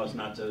you allow us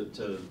not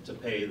to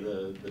pay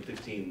the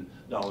 $15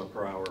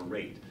 per hour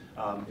rate.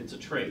 It's a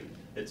trade.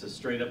 It's a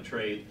straight up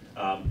trade.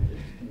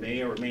 It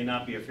may or may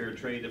not be a fair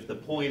trade. If the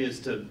point is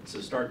to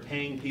start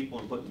paying people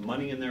and putting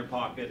money in their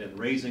pocket and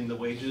raising the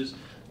wages,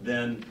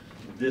 then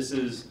this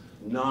is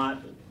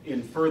not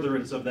in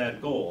furtherance of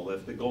that goal.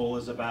 If the goal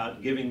is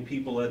about giving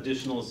people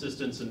additional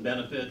assistance and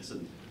benefits,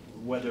 and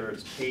whether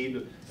it's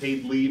paid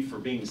leave for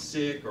being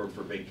sick or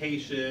for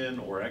vacation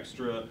or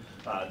extra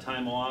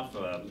time off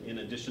in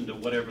addition to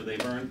whatever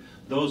they've earned,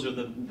 those are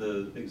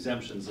the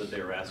exemptions that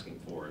they're asking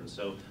for. And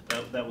so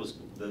that was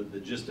the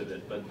gist of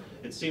it. But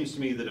it seems to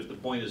me that if the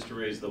point is to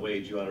raise the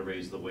wage, you ought to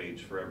raise the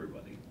wage for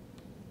everybody.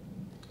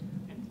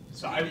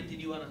 So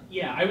Did you want to?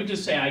 Yeah, I would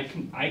just say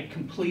I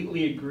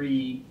completely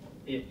agree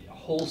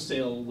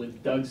wholesale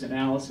with Doug's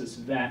analysis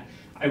of that.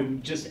 I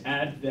would just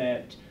add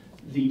that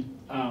the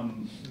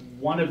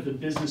one of the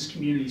business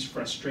community's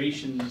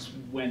frustrations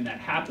when that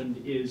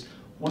happened is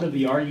one of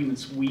the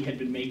arguments we had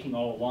been making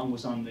all along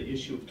was on the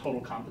issue of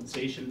total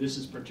compensation. This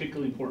is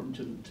particularly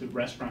important to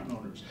restaurant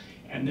owners.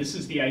 And this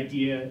is the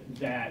idea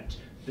that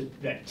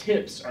that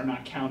tips are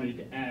not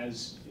counted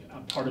as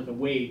a part of the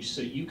wage.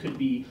 So you could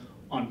be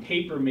on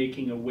paper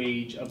making a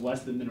wage of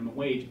less than minimum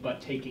wage, but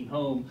taking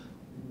home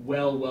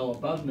well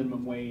above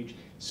minimum wage.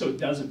 So it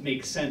doesn't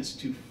make sense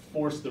to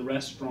force the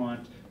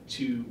restaurant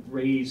to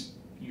raise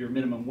your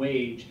minimum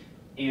wage.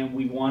 And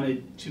we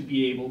wanted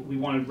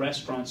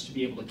restaurants to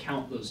be able to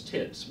count those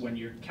tips when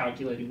you're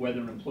calculating whether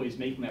an employee is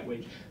making that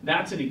wage.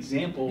 That's an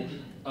example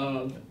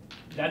of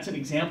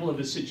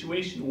a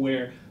situation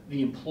where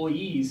the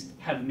employees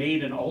have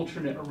made an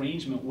alternate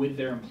arrangement with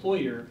their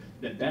employer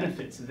that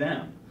benefits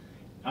them.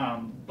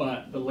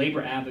 But the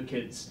labor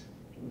advocates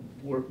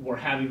were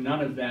having none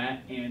of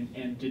that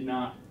and did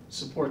not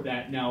support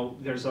that. Now,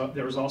 there was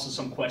also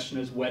some question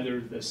as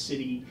whether the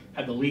city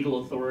had the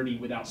legal authority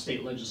without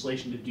state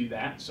legislation to do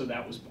that, so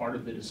that was part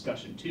of the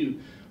discussion too.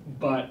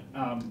 But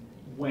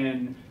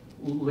when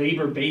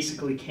labor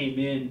basically came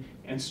in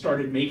and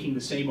started making the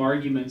same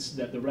arguments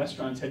that the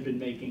restaurants had been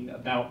making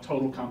about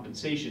total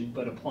compensation,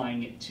 but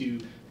applying it to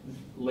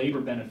labor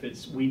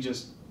benefits, we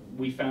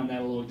found that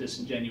a little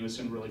disingenuous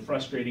and really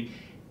frustrating.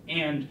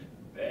 And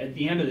at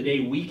the end of the day,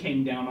 we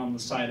came down on the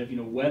side of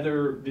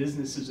whether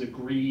businesses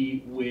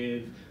agree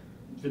with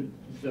the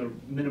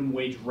minimum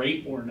wage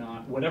rate or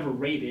not, whatever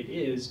rate it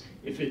is.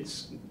 If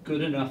it's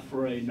good enough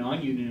for a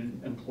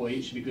non-union employee,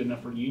 it should be good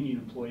enough for a union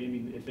employee. I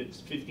mean, if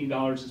it's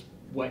 $15 is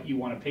what you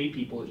want to pay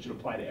people, it should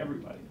apply to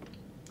everybody.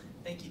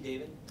 Thank you,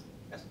 David.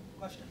 Yes,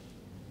 question.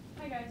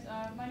 Hi guys,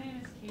 my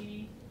name is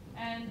Katie,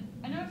 and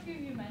I know a few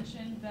of you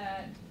mentioned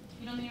that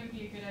you don't think it would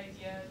be a good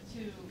idea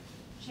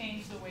to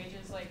change the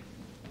wages like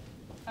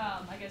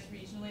I guess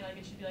regionally, like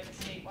it should be like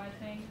a statewide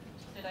thing.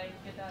 Did I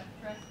get that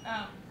correct?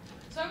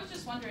 So I was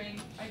just wondering,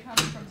 I come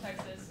from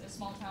Texas, a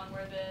small town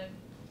where the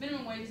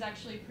minimum wage is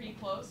actually pretty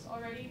close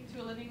already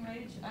to a living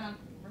wage, and I'm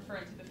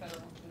referring to the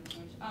federal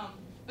minimum wage.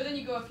 But then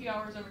you go a few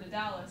hours over to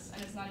Dallas,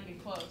 and it's not even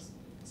close.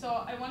 So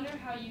I wonder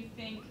how you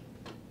think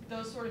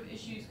those sort of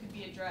issues could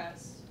be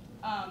addressed.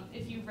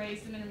 If you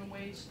raise the minimum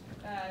wage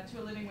to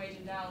a living wage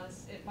in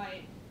Dallas, it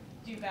might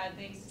do bad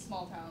things to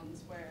small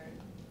towns where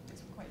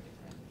it's quite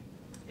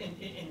different.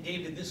 And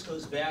David, this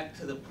goes back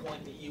to the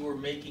point that you were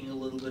making a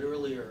little bit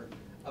earlier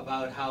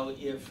about how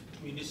if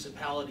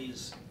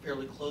municipalities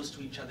fairly close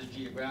to each other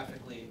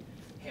geographically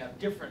have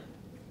different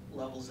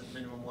levels of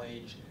minimum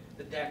wage,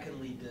 that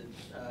can lead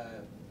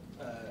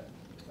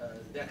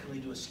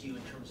to a skew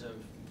in terms of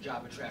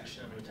job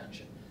attraction and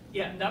retention.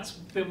 Yeah, and that's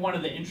been one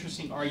of the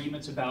interesting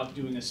arguments about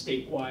doing a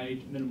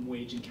statewide minimum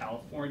wage in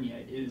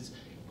California is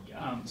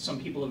some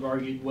people have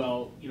argued,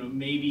 well, you know,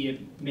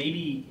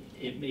 maybe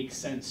it makes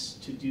sense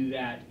to do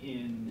that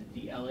in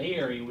the LA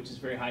area, which is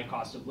very high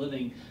cost of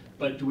living,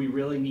 but do we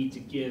really need to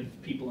give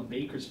people in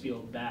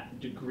Bakersfield that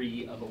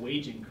degree of a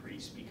wage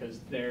increase because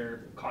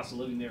their cost of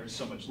living there is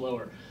so much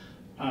lower?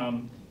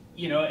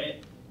 You know,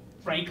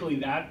 frankly,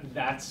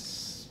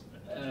 that's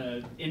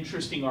an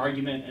interesting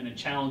argument and a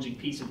challenging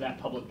piece of that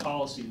public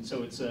policy, and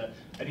so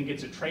I think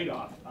it's a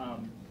trade-off.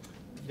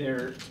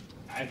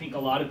 I think a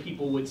lot of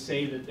people would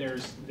say that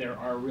there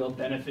are real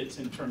benefits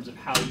in terms of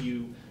how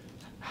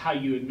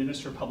you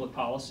administer public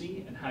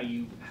policy and how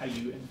you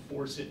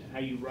enforce it and how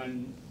you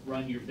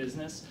run your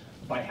business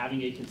by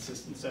having a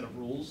consistent set of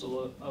rules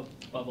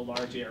above a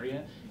large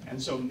area.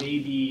 And so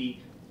maybe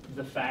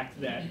the fact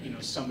that, you know,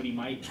 somebody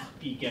might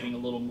be getting a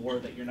little more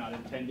that you're not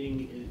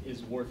intending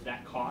is worth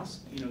that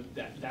cost. You know,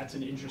 that's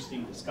an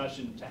interesting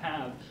discussion to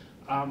have.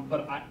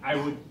 But I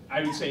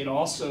would say it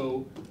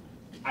also,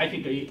 I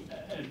think a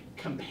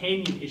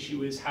companion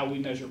issue is how we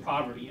measure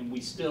poverty, and we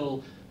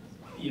still,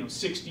 you know,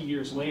 60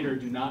 years later,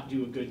 do not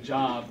do a good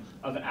job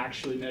of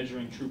actually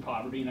measuring true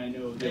poverty. And I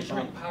know that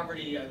measuring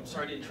poverty, I'm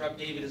sorry to interrupt,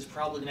 David, is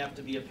probably going to have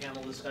to be a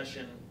panel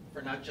discussion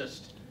for not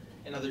just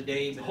another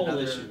day, but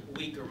another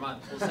week or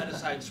month. We'll set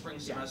aside spring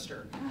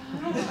semester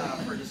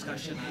for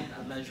discussion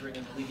on measuring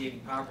and alleviating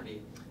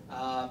poverty.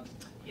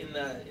 In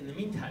the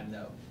meantime,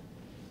 though.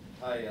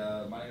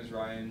 Hi, my name is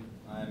Ryan.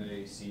 I'm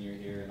a senior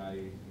here, and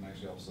I'm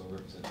actually also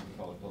representing the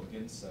College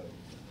Republicans, so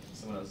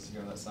someone else is here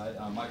on that side.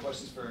 My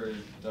question is for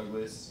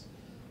Douglas.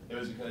 It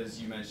was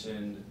because you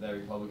mentioned that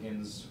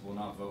Republicans will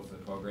not vote for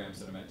the programs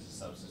that are meant to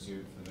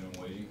substitute for the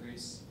minimum wage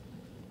increase.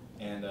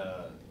 And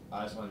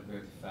I just wanted to bring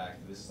up the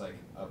fact that this is like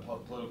a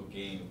political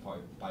game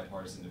of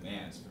bipartisan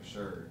demands for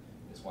sure.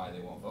 Is why they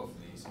won't vote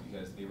for these,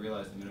 because they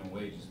realize the minimum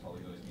wage is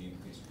probably going to be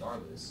increased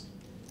regardless.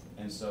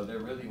 And so they're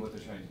really, what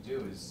they're trying to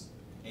do is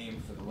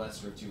aim for the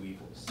lesser of two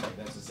evils. Like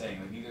that's the saying,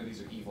 like neither of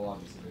these are evil,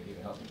 obviously they're here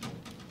to help people.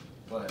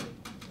 But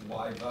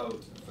why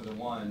vote for the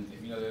one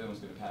if you know the other one's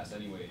going to pass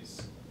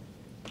anyways?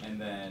 And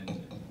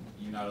then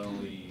you not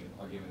only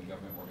are giving the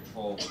government more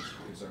control, which the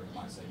conservative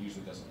mindset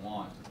usually doesn't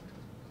want,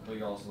 but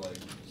you're also like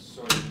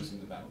sort of losing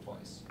the battle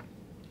twice.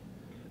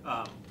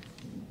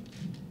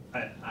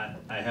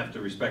 I have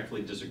to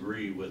respectfully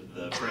disagree with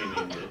the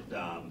framing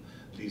that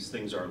these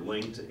things are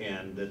linked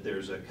and that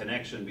there's a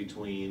connection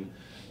between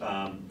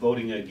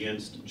voting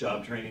against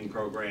job training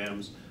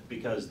programs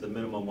because the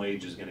minimum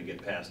wage is going to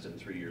get passed in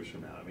 3 years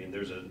from now. I mean,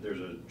 there's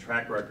a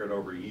track record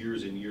over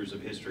years and years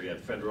of history at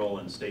federal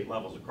and state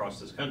levels across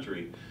this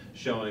country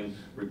showing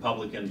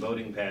Republican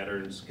voting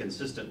patterns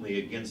consistently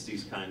against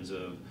these kinds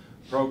of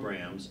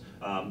programs,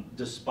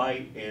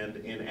 despite and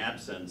in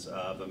absence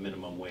of a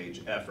minimum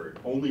wage effort.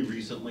 Only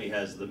recently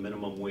has the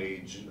minimum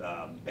wage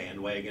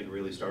bandwagon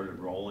really started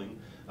rolling.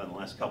 In the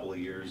last couple of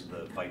years,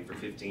 the Fight for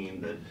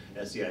 15 that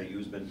SEIU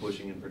has been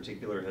pushing in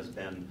particular has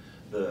been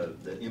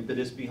the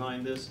impetus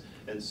behind this.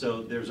 And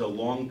so there's a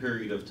long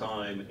period of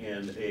time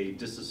and a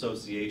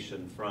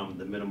disassociation from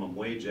the minimum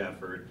wage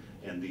effort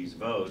and these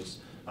votes.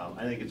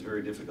 I think it's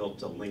very difficult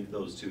to link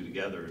those two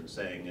together and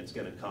saying it's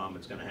going to come,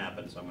 it's going to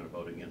happen, so I'm going to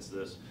vote against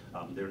this.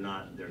 They're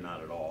not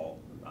at all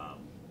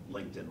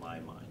linked in my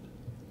mind.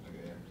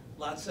 Okay.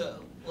 Lots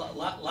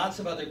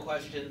of other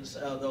questions,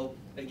 though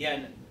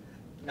again,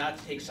 not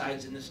to take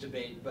sides in this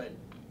debate, but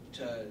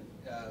to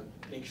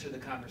make sure the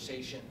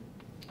conversation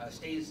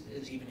stays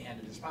as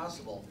even-handed as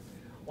possible.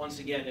 Once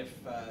again,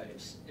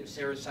 if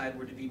Sarah's side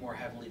were to be more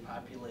heavily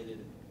populated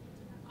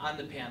on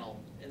the panel,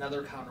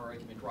 another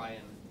counter-argument,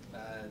 Ryan,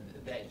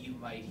 that you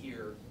might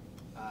hear,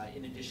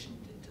 in addition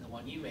to the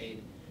one you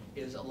made,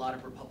 is a lot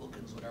of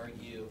Republicans would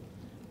argue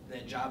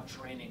that job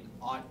training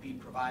ought to be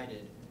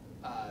provided,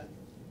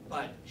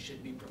 but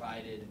should be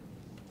provided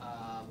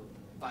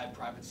by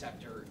private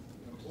sector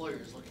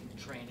employers looking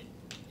to train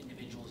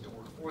individuals to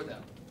work for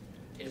them,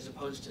 as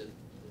opposed to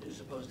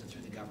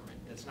through the government.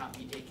 That's not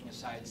me taking a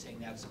side saying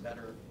that's a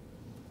better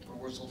or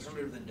worse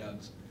alternative than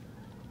Doug's,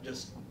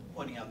 just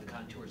pointing out the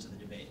contours of the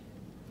debate.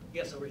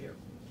 Yes, over here.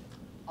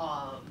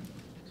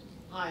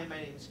 Hi, my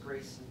name is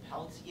Grayson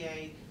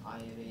Pelletier. I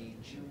am a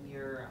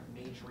junior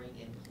majoring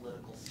in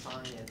political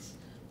science.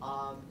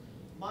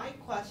 My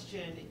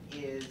question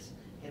is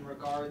in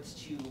regards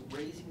to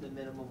raising the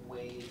minimum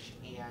wage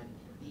and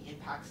the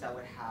impacts that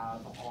would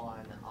have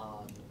on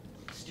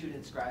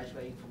students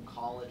graduating from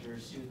college or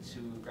students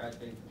who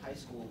graduating from high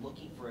school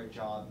looking for a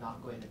job,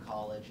 not going to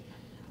college.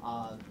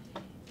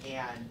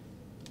 And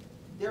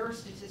there are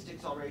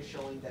statistics already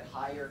showing that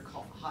higher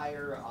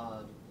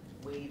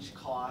wage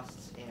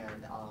costs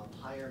and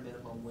higher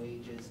minimum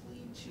wages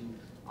lead to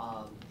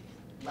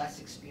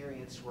less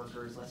experienced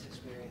workers,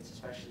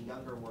 especially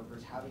younger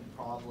workers, having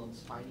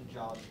problems finding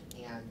jobs,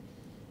 and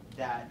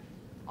that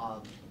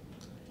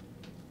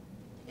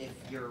if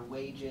your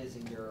wages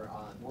and your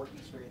work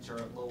experience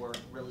are lower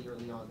really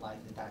early on in life,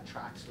 that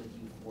tracks with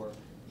you for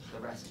the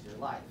rest of your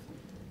life.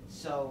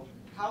 So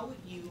how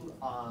would you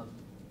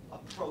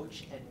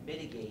approach and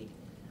mitigate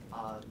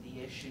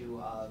the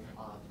issue of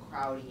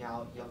crowding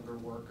out younger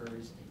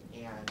workers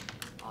and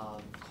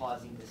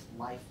causing this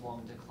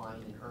lifelong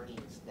decline in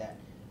earnings that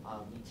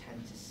we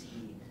tend to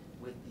see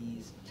with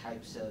these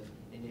types of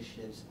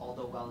initiatives,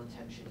 although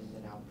well-intentioned in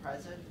the now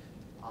present,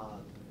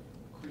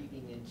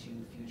 creeping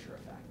into future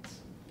effects?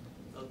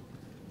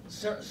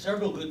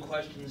 Several good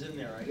questions in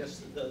there. I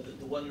guess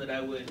the one that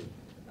I would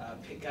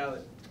pick out,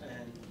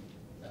 and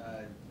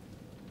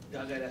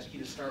Doug, I'd ask you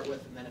to start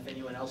with, and then if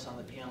anyone else on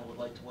the panel would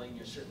like to weigh in,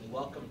 you're certainly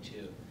welcome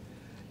to,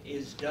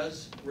 is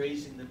does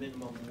raising the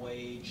minimum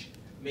wage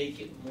make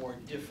it more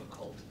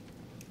difficult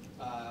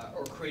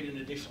or create an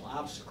additional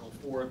obstacle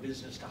for a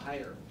business to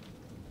hire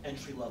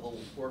entry-level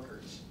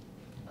workers?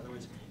 In other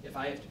words, if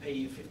I have to pay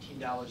you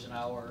 $15 an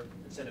hour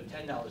instead of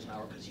 $10 an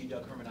hour, because you,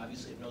 Doug Herman,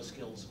 obviously have no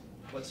skills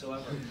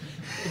whatsoever,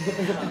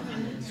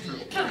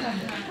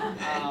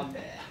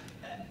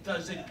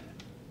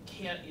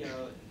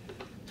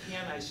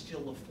 can I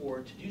still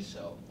afford to do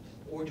so?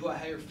 Or do I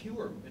hire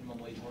fewer minimum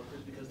wage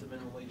workers because the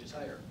minimum wage is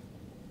higher?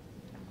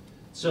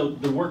 So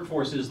the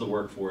workforce is the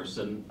workforce,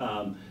 and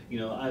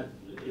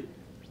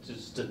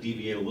just to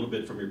deviate a little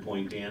bit from your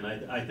point, Dan,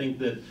 I think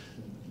that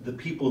the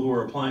people who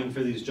are applying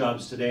for these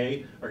jobs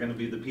today are going to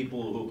be the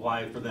people who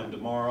apply for them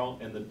tomorrow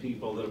and the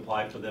people that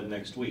apply for them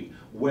next week,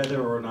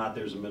 whether or not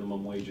there's a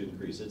minimum wage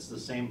increase. It's the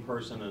same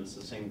person and it's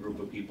the same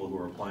group of people who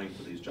are applying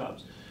for these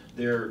jobs.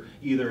 They're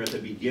either at the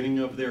beginning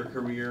of their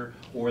career,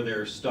 or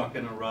they're stuck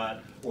in a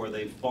rut, or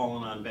they've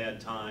fallen on bad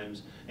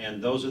times, and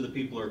those are the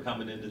people who are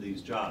coming into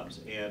these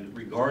jobs. And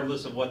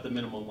regardless of what the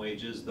minimum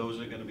wage is,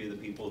 those are going to be the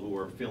people who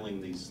are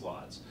filling these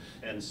slots.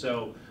 And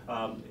so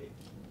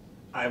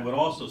I would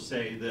also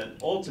say that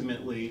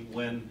ultimately,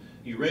 when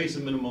you raise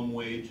the minimum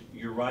wage,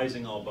 you're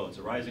rising all boats.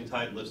 A rising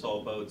tide lifts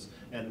all boats,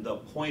 and the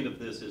point of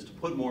this is to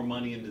put more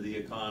money into the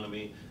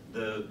economy.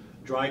 The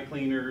dry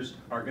cleaners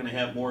are going to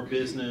have more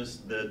business.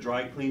 The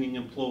dry cleaning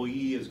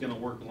employee is going to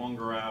work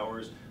longer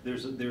hours.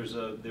 There's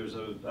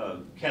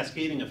a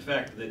cascading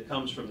effect that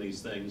comes from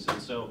these things,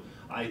 and so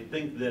I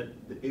think that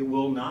it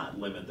will not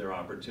limit their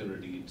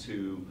opportunity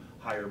to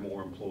hire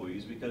more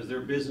employees, because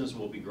their business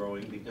will be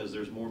growing, because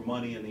there's more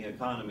money in the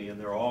economy, and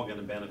they're all going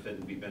to benefit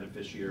and be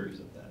beneficiaries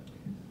of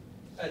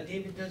that.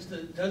 David,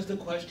 does the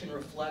question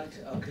reflect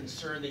a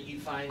concern that you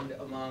find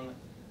among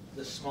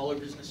the smaller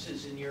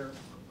businesses in your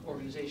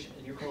organization,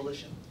 in your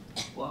coalition?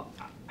 Well,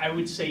 I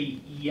would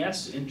say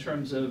yes, in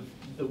terms of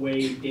the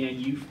way, Dan,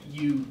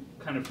 you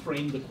kind of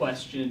framed the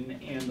question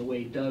and the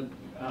way Doug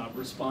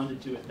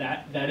responded to it.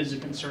 That is a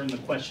concern. The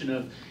question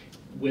of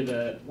with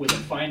a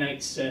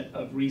finite set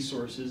of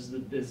resources, the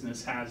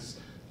business has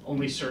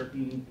only a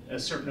certain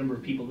number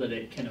of people that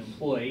it can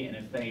employ, and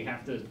if they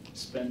have to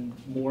spend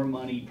more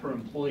money per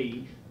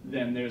employee,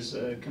 then there's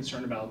a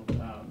concern about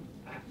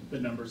the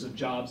numbers of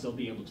jobs they'll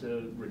be able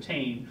to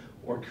retain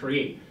or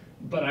create.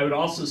 But I would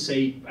also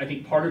say, I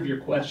think part of your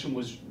question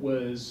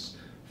was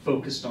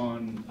focused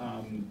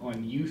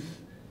on youth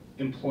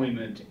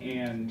employment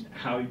and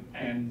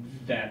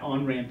that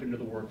on-ramp into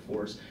the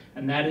workforce.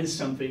 And that is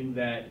something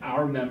that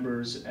our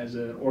members as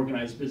an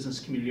organized business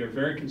community are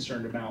very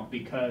concerned about,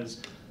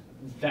 because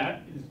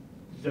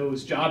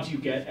those jobs you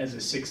get as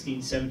a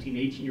 16, 17,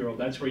 18-year-old,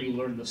 that's where you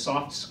learn the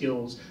soft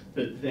skills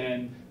that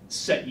then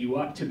set you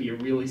up to be a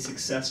really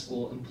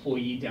successful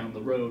employee down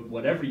the road,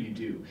 whatever you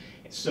do.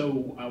 So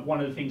one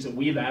of the things that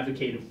we've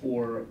advocated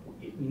for,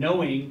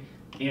 knowing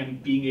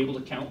and being able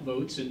to count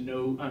votes and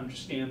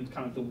understand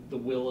kind of the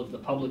will of the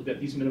public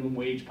that these minimum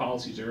wage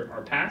policies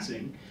are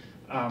passing,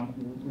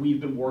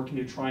 we've been working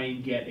to try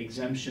and get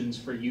exemptions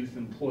for youth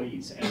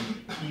employees. And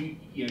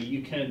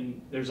you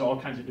can, there's all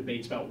kinds of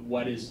debates about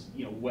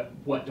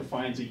what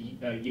defines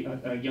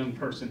a young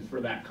person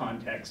for that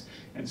context,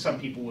 and some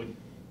people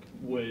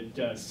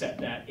would set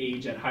that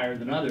age at higher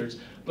than others.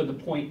 But the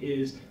point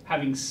is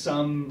having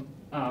some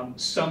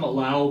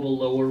allowable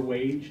lower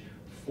wage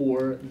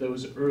for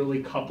those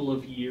early couple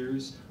of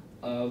years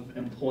of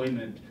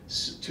employment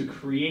to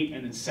create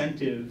an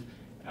incentive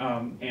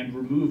and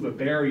remove a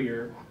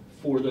barrier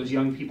for those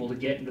young people to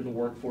get into the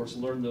workforce,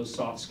 learn those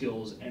soft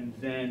skills, and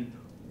then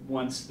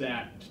once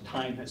that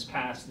time has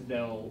passed,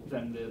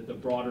 then the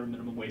broader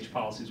minimum wage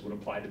policies would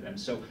apply to them.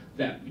 So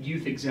that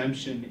youth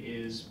exemption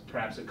is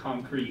perhaps a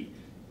concrete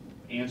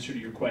answer to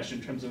your question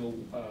in terms of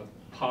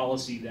a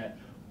policy that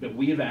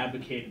we have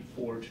advocated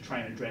for to try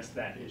and address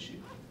that issue.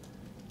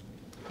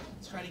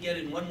 Let's try to get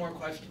in one more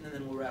question and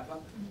then we'll wrap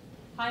up.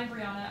 Hi, I'm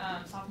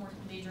Brianna, sophomore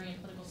majoring in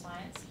political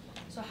science.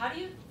 So how do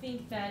you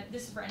think that,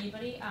 this is for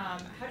anybody, how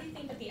do you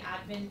think that the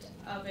advent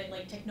of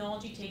a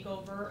technology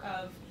takeover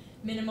of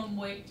minimum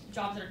wage,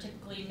 jobs that are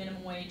typically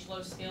minimum wage,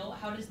 low skill,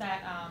 how does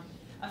that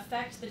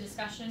affect the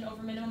discussion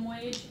over minimum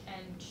wage,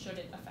 and should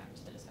it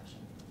affect the discussion?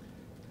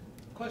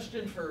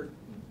 Question for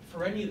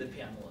any of the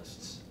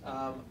panelists.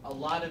 A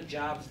lot of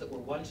jobs that were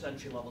once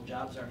entry-level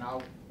jobs are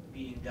now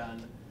being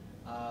done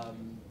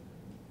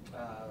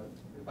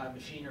by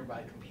machine or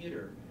by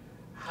computer.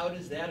 How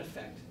does that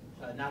affect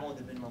not only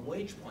the minimum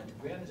wage point that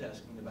Grant is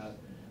asking about,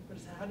 but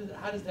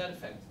how does that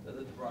affect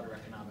the broader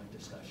economic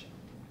discussion?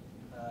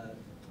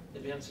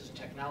 Advances in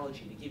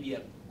technology. To give you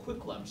a quick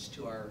glimpse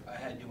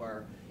ahead to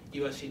our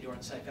USC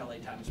Dornsife LA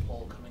Times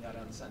poll coming out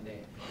on Sunday,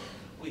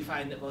 we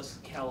find that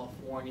most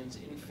Californians,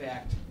 in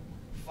fact,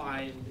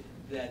 find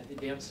that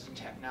advances in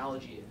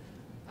technology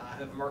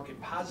have a marked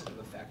positive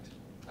effect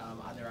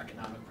on their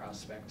economic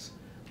prospects.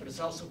 But it's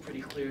also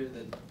pretty clear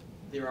that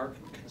there are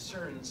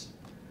concerns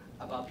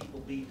about people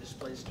being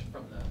displaced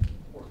from the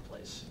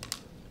workplace.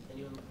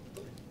 Anyone?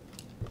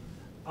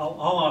 I'll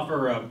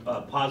offer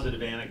a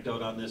positive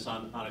anecdote on this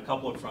on a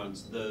couple of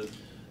fronts. The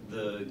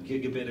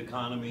gigabit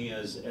economy,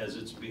 as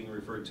it's being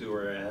referred to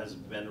or has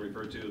been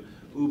referred to,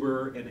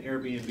 Uber and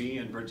Airbnb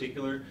in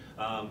particular.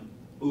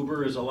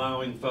 Uber is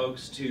allowing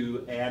folks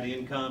to add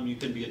income. You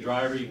can be a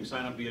driver, you can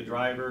sign up to be a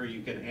driver,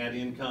 you can add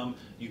income,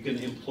 you can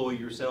employ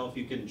yourself,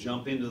 you can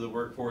jump into the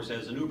workforce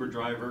as an Uber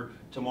driver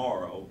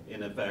tomorrow,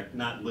 in effect,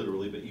 not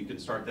literally, but you can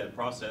start that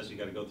process. You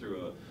got to go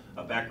through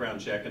a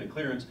background check and a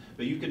clearance,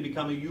 but you can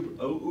become a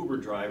Uber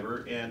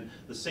driver, and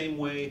the same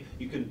way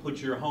you can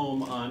put your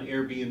home on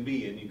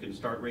Airbnb and you can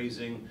start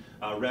raising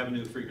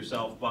revenue for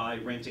yourself by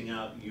renting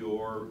out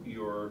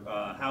your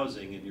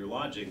housing and your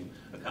lodging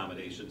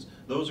accommodations.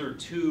 Those are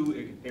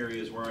two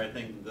areas where I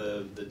think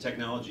the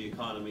technology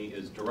economy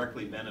is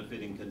directly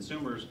benefiting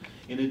consumers,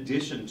 in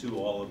addition to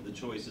all of the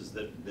choices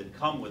that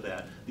come with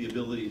that, the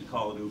ability to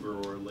call an Uber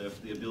or a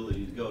Lyft, the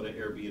ability to go to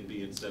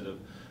Airbnb instead of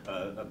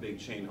a big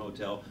chain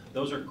hotel.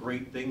 Those are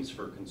great things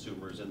for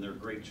consumers, and they're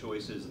great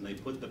choices, and they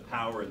put the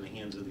power in the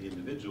hands of the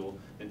individual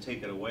and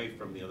take it away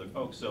from the other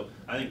folks. So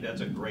I think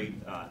that's a great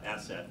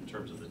asset in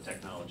terms of the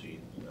technology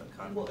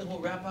economy. And we'll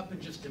wrap up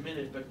in just a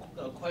minute, but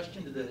a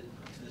question to the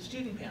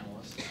student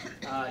panelists,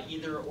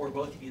 either or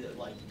both of you that would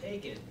like to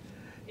take it.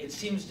 It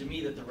seems to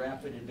me that the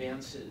rapid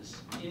advances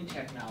in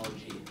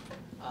technology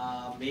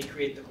may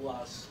create the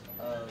loss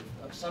of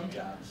some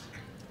jobs,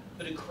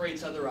 but it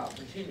creates other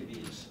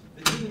opportunities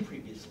that didn't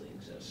previously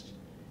exist.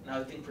 And I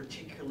would think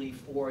particularly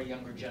for a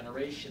younger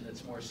generation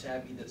that's more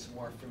savvy, that's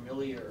more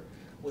familiar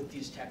with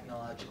these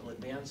technological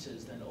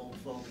advances than old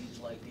fogies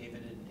like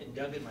David and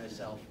Doug and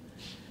myself,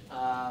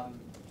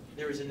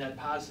 there is a net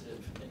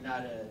positive and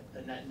not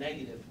a net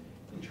negative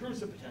in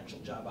terms of potential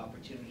job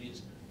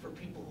opportunities for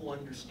people who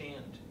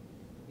understand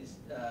these,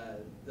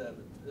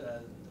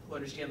 who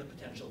understand the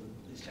potential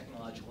that these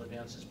technological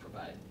advances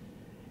provide.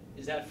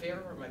 Is that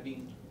fair, or am I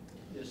being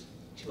just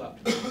too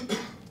optimistic?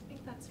 I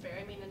think that's fair.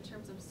 I mean, in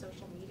terms of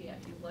social media,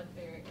 if you look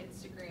there,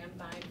 Instagram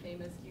buying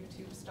famous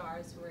YouTube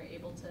stars who are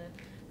able to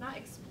not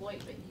exploit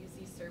but use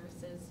these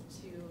services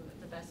to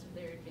the best of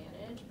their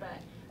advantage. But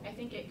I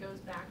think it goes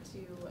back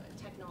to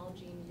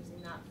technology and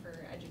using that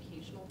for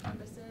educational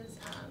purposes.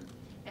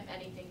 If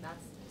anything,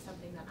 that's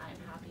something that I'm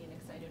happy and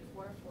excited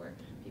for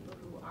people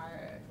who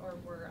are or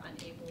were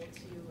unable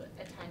to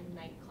attend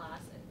night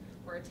class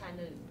or attend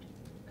a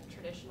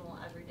traditional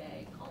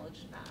everyday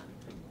college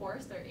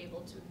course. They're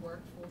able to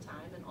work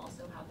full-time and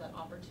also have that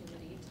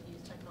opportunity to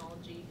use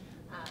technology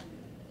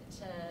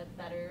to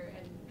better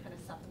and kind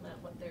of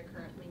supplement what they're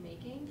currently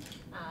making.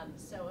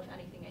 So if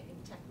anything, I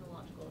think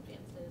technological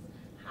advances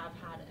have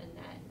had a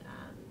net,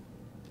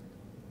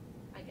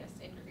 I guess,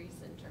 increase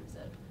in terms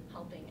of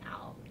helping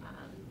out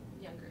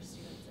younger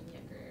students and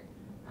younger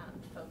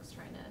folks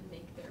trying to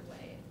make their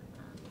way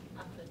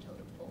up the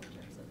totem pole in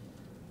terms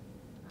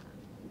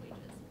of wages.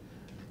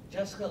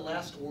 Jessica,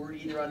 last word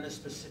either on this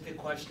specific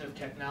question of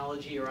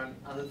technology or on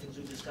other things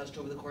we've discussed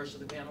over the course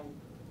of the panel?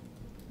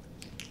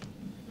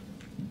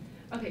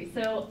 Okay,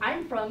 so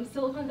I'm from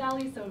Silicon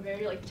Valley, so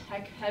very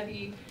tech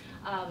heavy.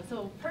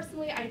 So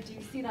personally, I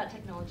do see that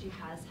technology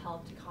has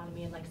helped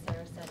economy, and like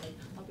Sarah said,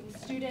 helping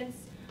students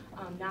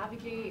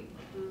navigate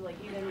through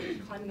even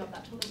climbing up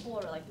that totem pole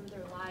or through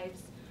their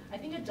lives. I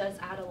think it does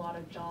add a lot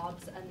of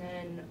jobs, and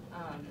then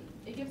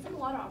it gives them a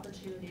lot of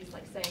opportunities,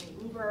 like saying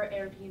Uber,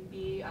 Airbnb,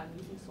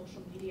 using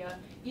social media,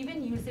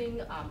 even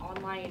using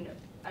online,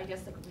 I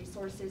guess,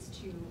 resources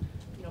to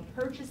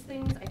purchase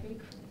things. I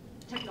think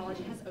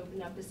technology has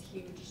opened up this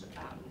huge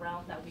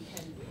realm that we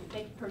can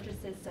make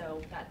purchases,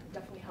 so that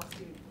definitely helps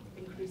to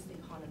increase the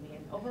economy.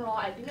 And overall,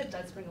 I think it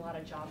does bring a lot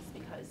of jobs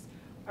because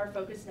our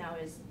focus now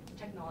is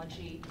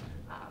technology.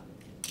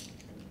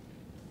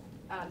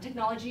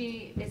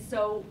 Technology is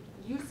so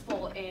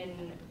useful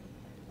in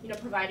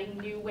providing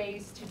new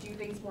ways to do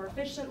things more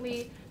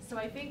efficiently. So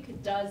I think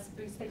it does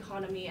boost the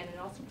economy, and it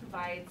also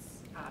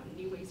provides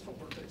new ways for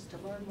workers to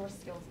learn more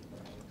skills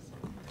and things.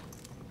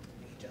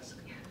 Thank you,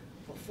 Jessica.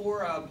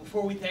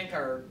 Before we thank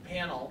our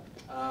panel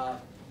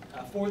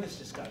for this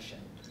discussion,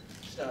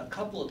 just a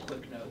couple of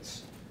quick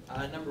notes.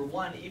 Number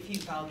one, if you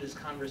found this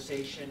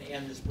conversation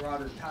and this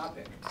broader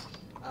topic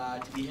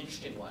to be an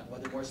interesting one,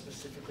 whether more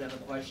specifically on the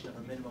question of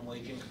a minimum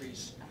wage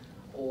increase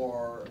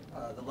or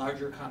the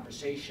larger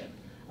conversation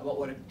about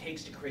what it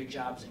takes to create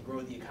jobs and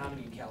grow the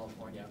economy in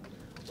California,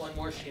 one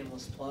more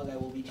shameless plug, I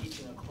will be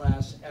teaching a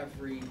class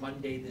every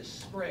Monday this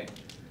spring,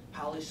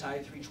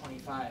 Poli-Sci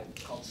 325,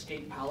 called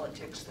State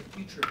Politics, the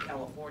Future of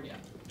California.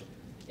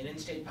 And in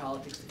State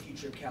Politics, the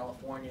Future of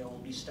California, we'll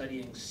be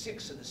studying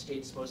 6 of the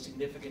state's most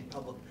significant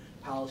public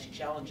policy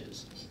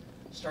challenges,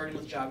 starting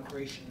with job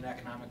creation and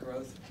economic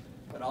growth,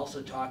 but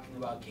also talking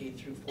about K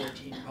through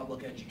 14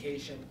 public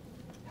education,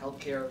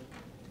 healthcare,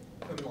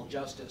 criminal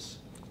justice,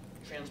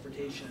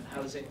 transportation and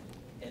housing,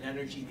 and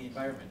energy and the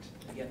environment.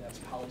 Again, that's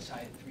Poli-Sci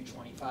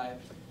 325. And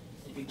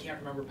if you can't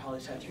remember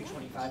Poli-Sci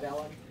 325,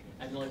 Alec,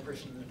 I'm the only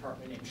person in the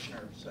department named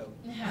Schnurr, so.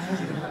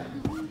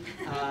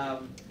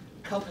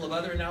 Couple of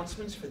other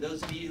announcements for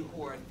those of you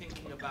who are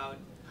thinking about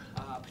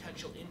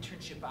potential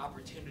internship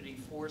opportunity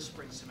for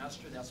spring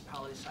semester. That's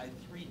Poli-Sci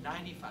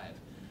 395.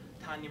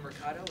 Tanya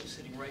Mercado is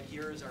sitting right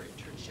here as our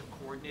internship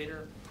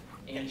coordinator,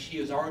 and she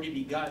has already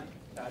begun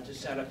to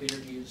set up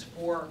interviews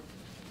for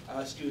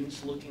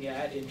students looking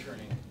at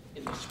interning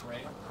in the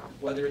spring,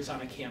 whether it's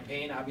on a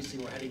campaign. Obviously,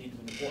 we're heading into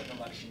an important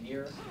election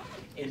year.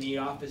 In the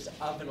office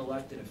of an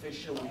elected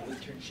official, we have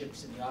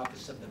internships in the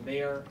office of the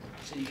mayor,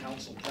 city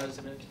council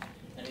president,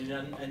 and in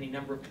any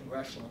number of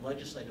congressional and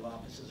legislative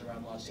offices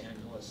around Los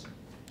Angeles,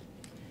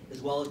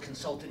 as well as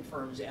consulting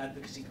firms,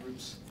 advocacy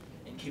groups,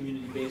 and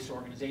community-based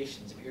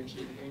organizations. If you're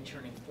interested in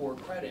interning for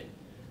credit,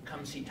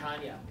 come see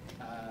Tanya.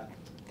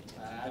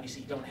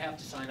 Obviously, you don't have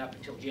to sign up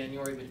until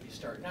January, but if you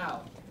start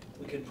now,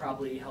 we can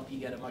probably help you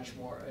get a much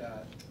more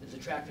as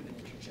attractive an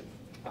internship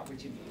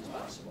opportunity as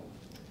possible.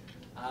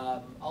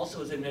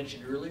 Also, as I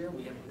mentioned earlier,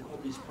 we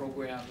hold these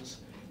programs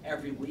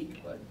every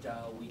week, but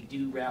we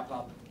do wrap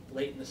up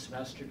late in the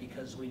semester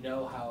because we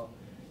know how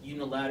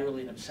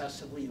unilaterally and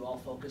obsessively you all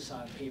focus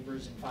on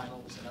papers and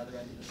finals and other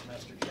end of the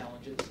semester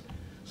challenges.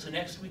 So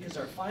next week is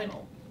our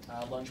final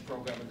lunch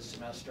program of the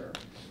semester.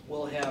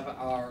 We'll have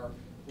our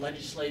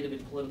legislative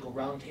and political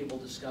roundtable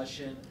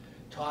discussion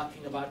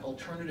talking about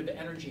alternative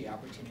energy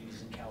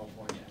opportunities in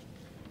California.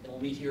 And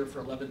we'll meet here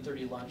for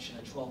 11:30 lunch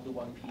and a 12 to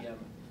 1 p.m.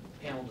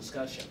 panel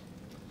discussion.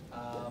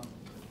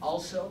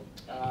 Also,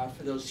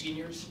 for those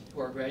seniors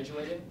who are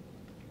graduating,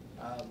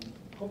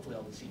 hopefully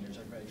all the seniors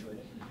are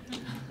graduating.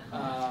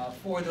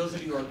 For those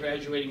of you who are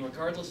graduating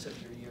regardless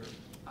of your year,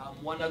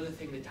 one other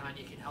thing that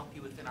Tanya can help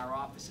you with in our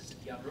offices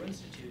at the Unruh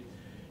Institute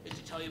is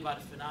to tell you about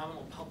a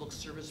phenomenal public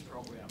service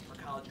program for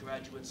college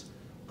graduates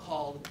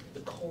called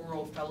the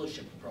Coro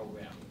Fellowship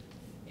Program.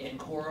 And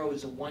Coro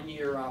is a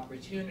one-year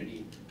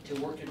opportunity to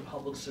work in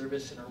public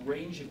service in a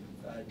range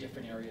of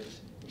different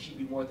areas. And she'd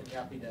be more than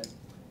happy to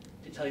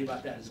tell you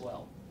about that as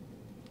well.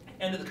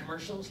 End of the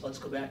commercials, let's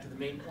go back to the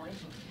main point,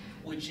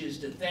 which is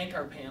to thank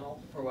our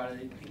panel for what I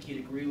think you'd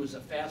agree was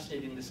a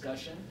fascinating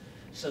discussion.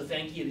 So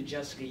thank you to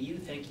Jessica Yu,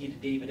 thank you to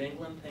David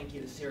Englin, thank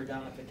you to Sarah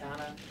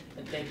Dhanaphatana,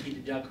 and thank you to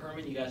Doug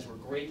Herman. You guys were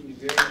great. We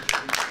very much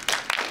appreciate it.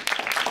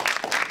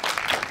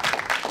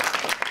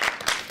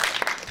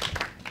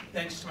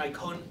 Thanks to my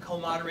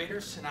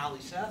co-moderators, Sonali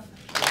Seth,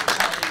 and my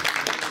colleagues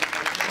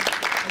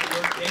for the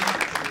work they do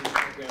putting these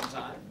programs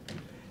on.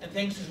 And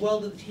thanks as well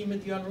to the team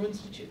at the Unruh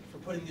Institute for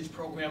putting these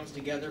programs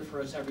together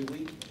for us every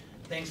week.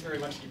 Thanks very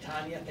much to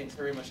Tanya, thanks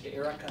very much to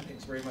Erica,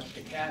 thanks very much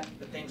to Kat,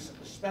 but thanks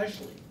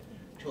especially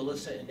to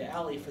Alyssa and to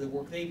Allie for the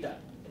work they've done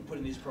in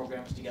putting these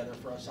programs together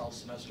for us all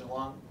semester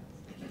long.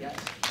 Thank you guys.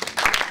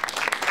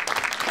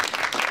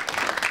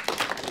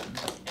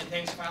 And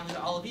thanks finally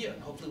to all of you.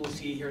 Hopefully we'll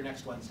see you here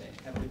next Wednesday.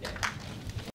 Have a good day.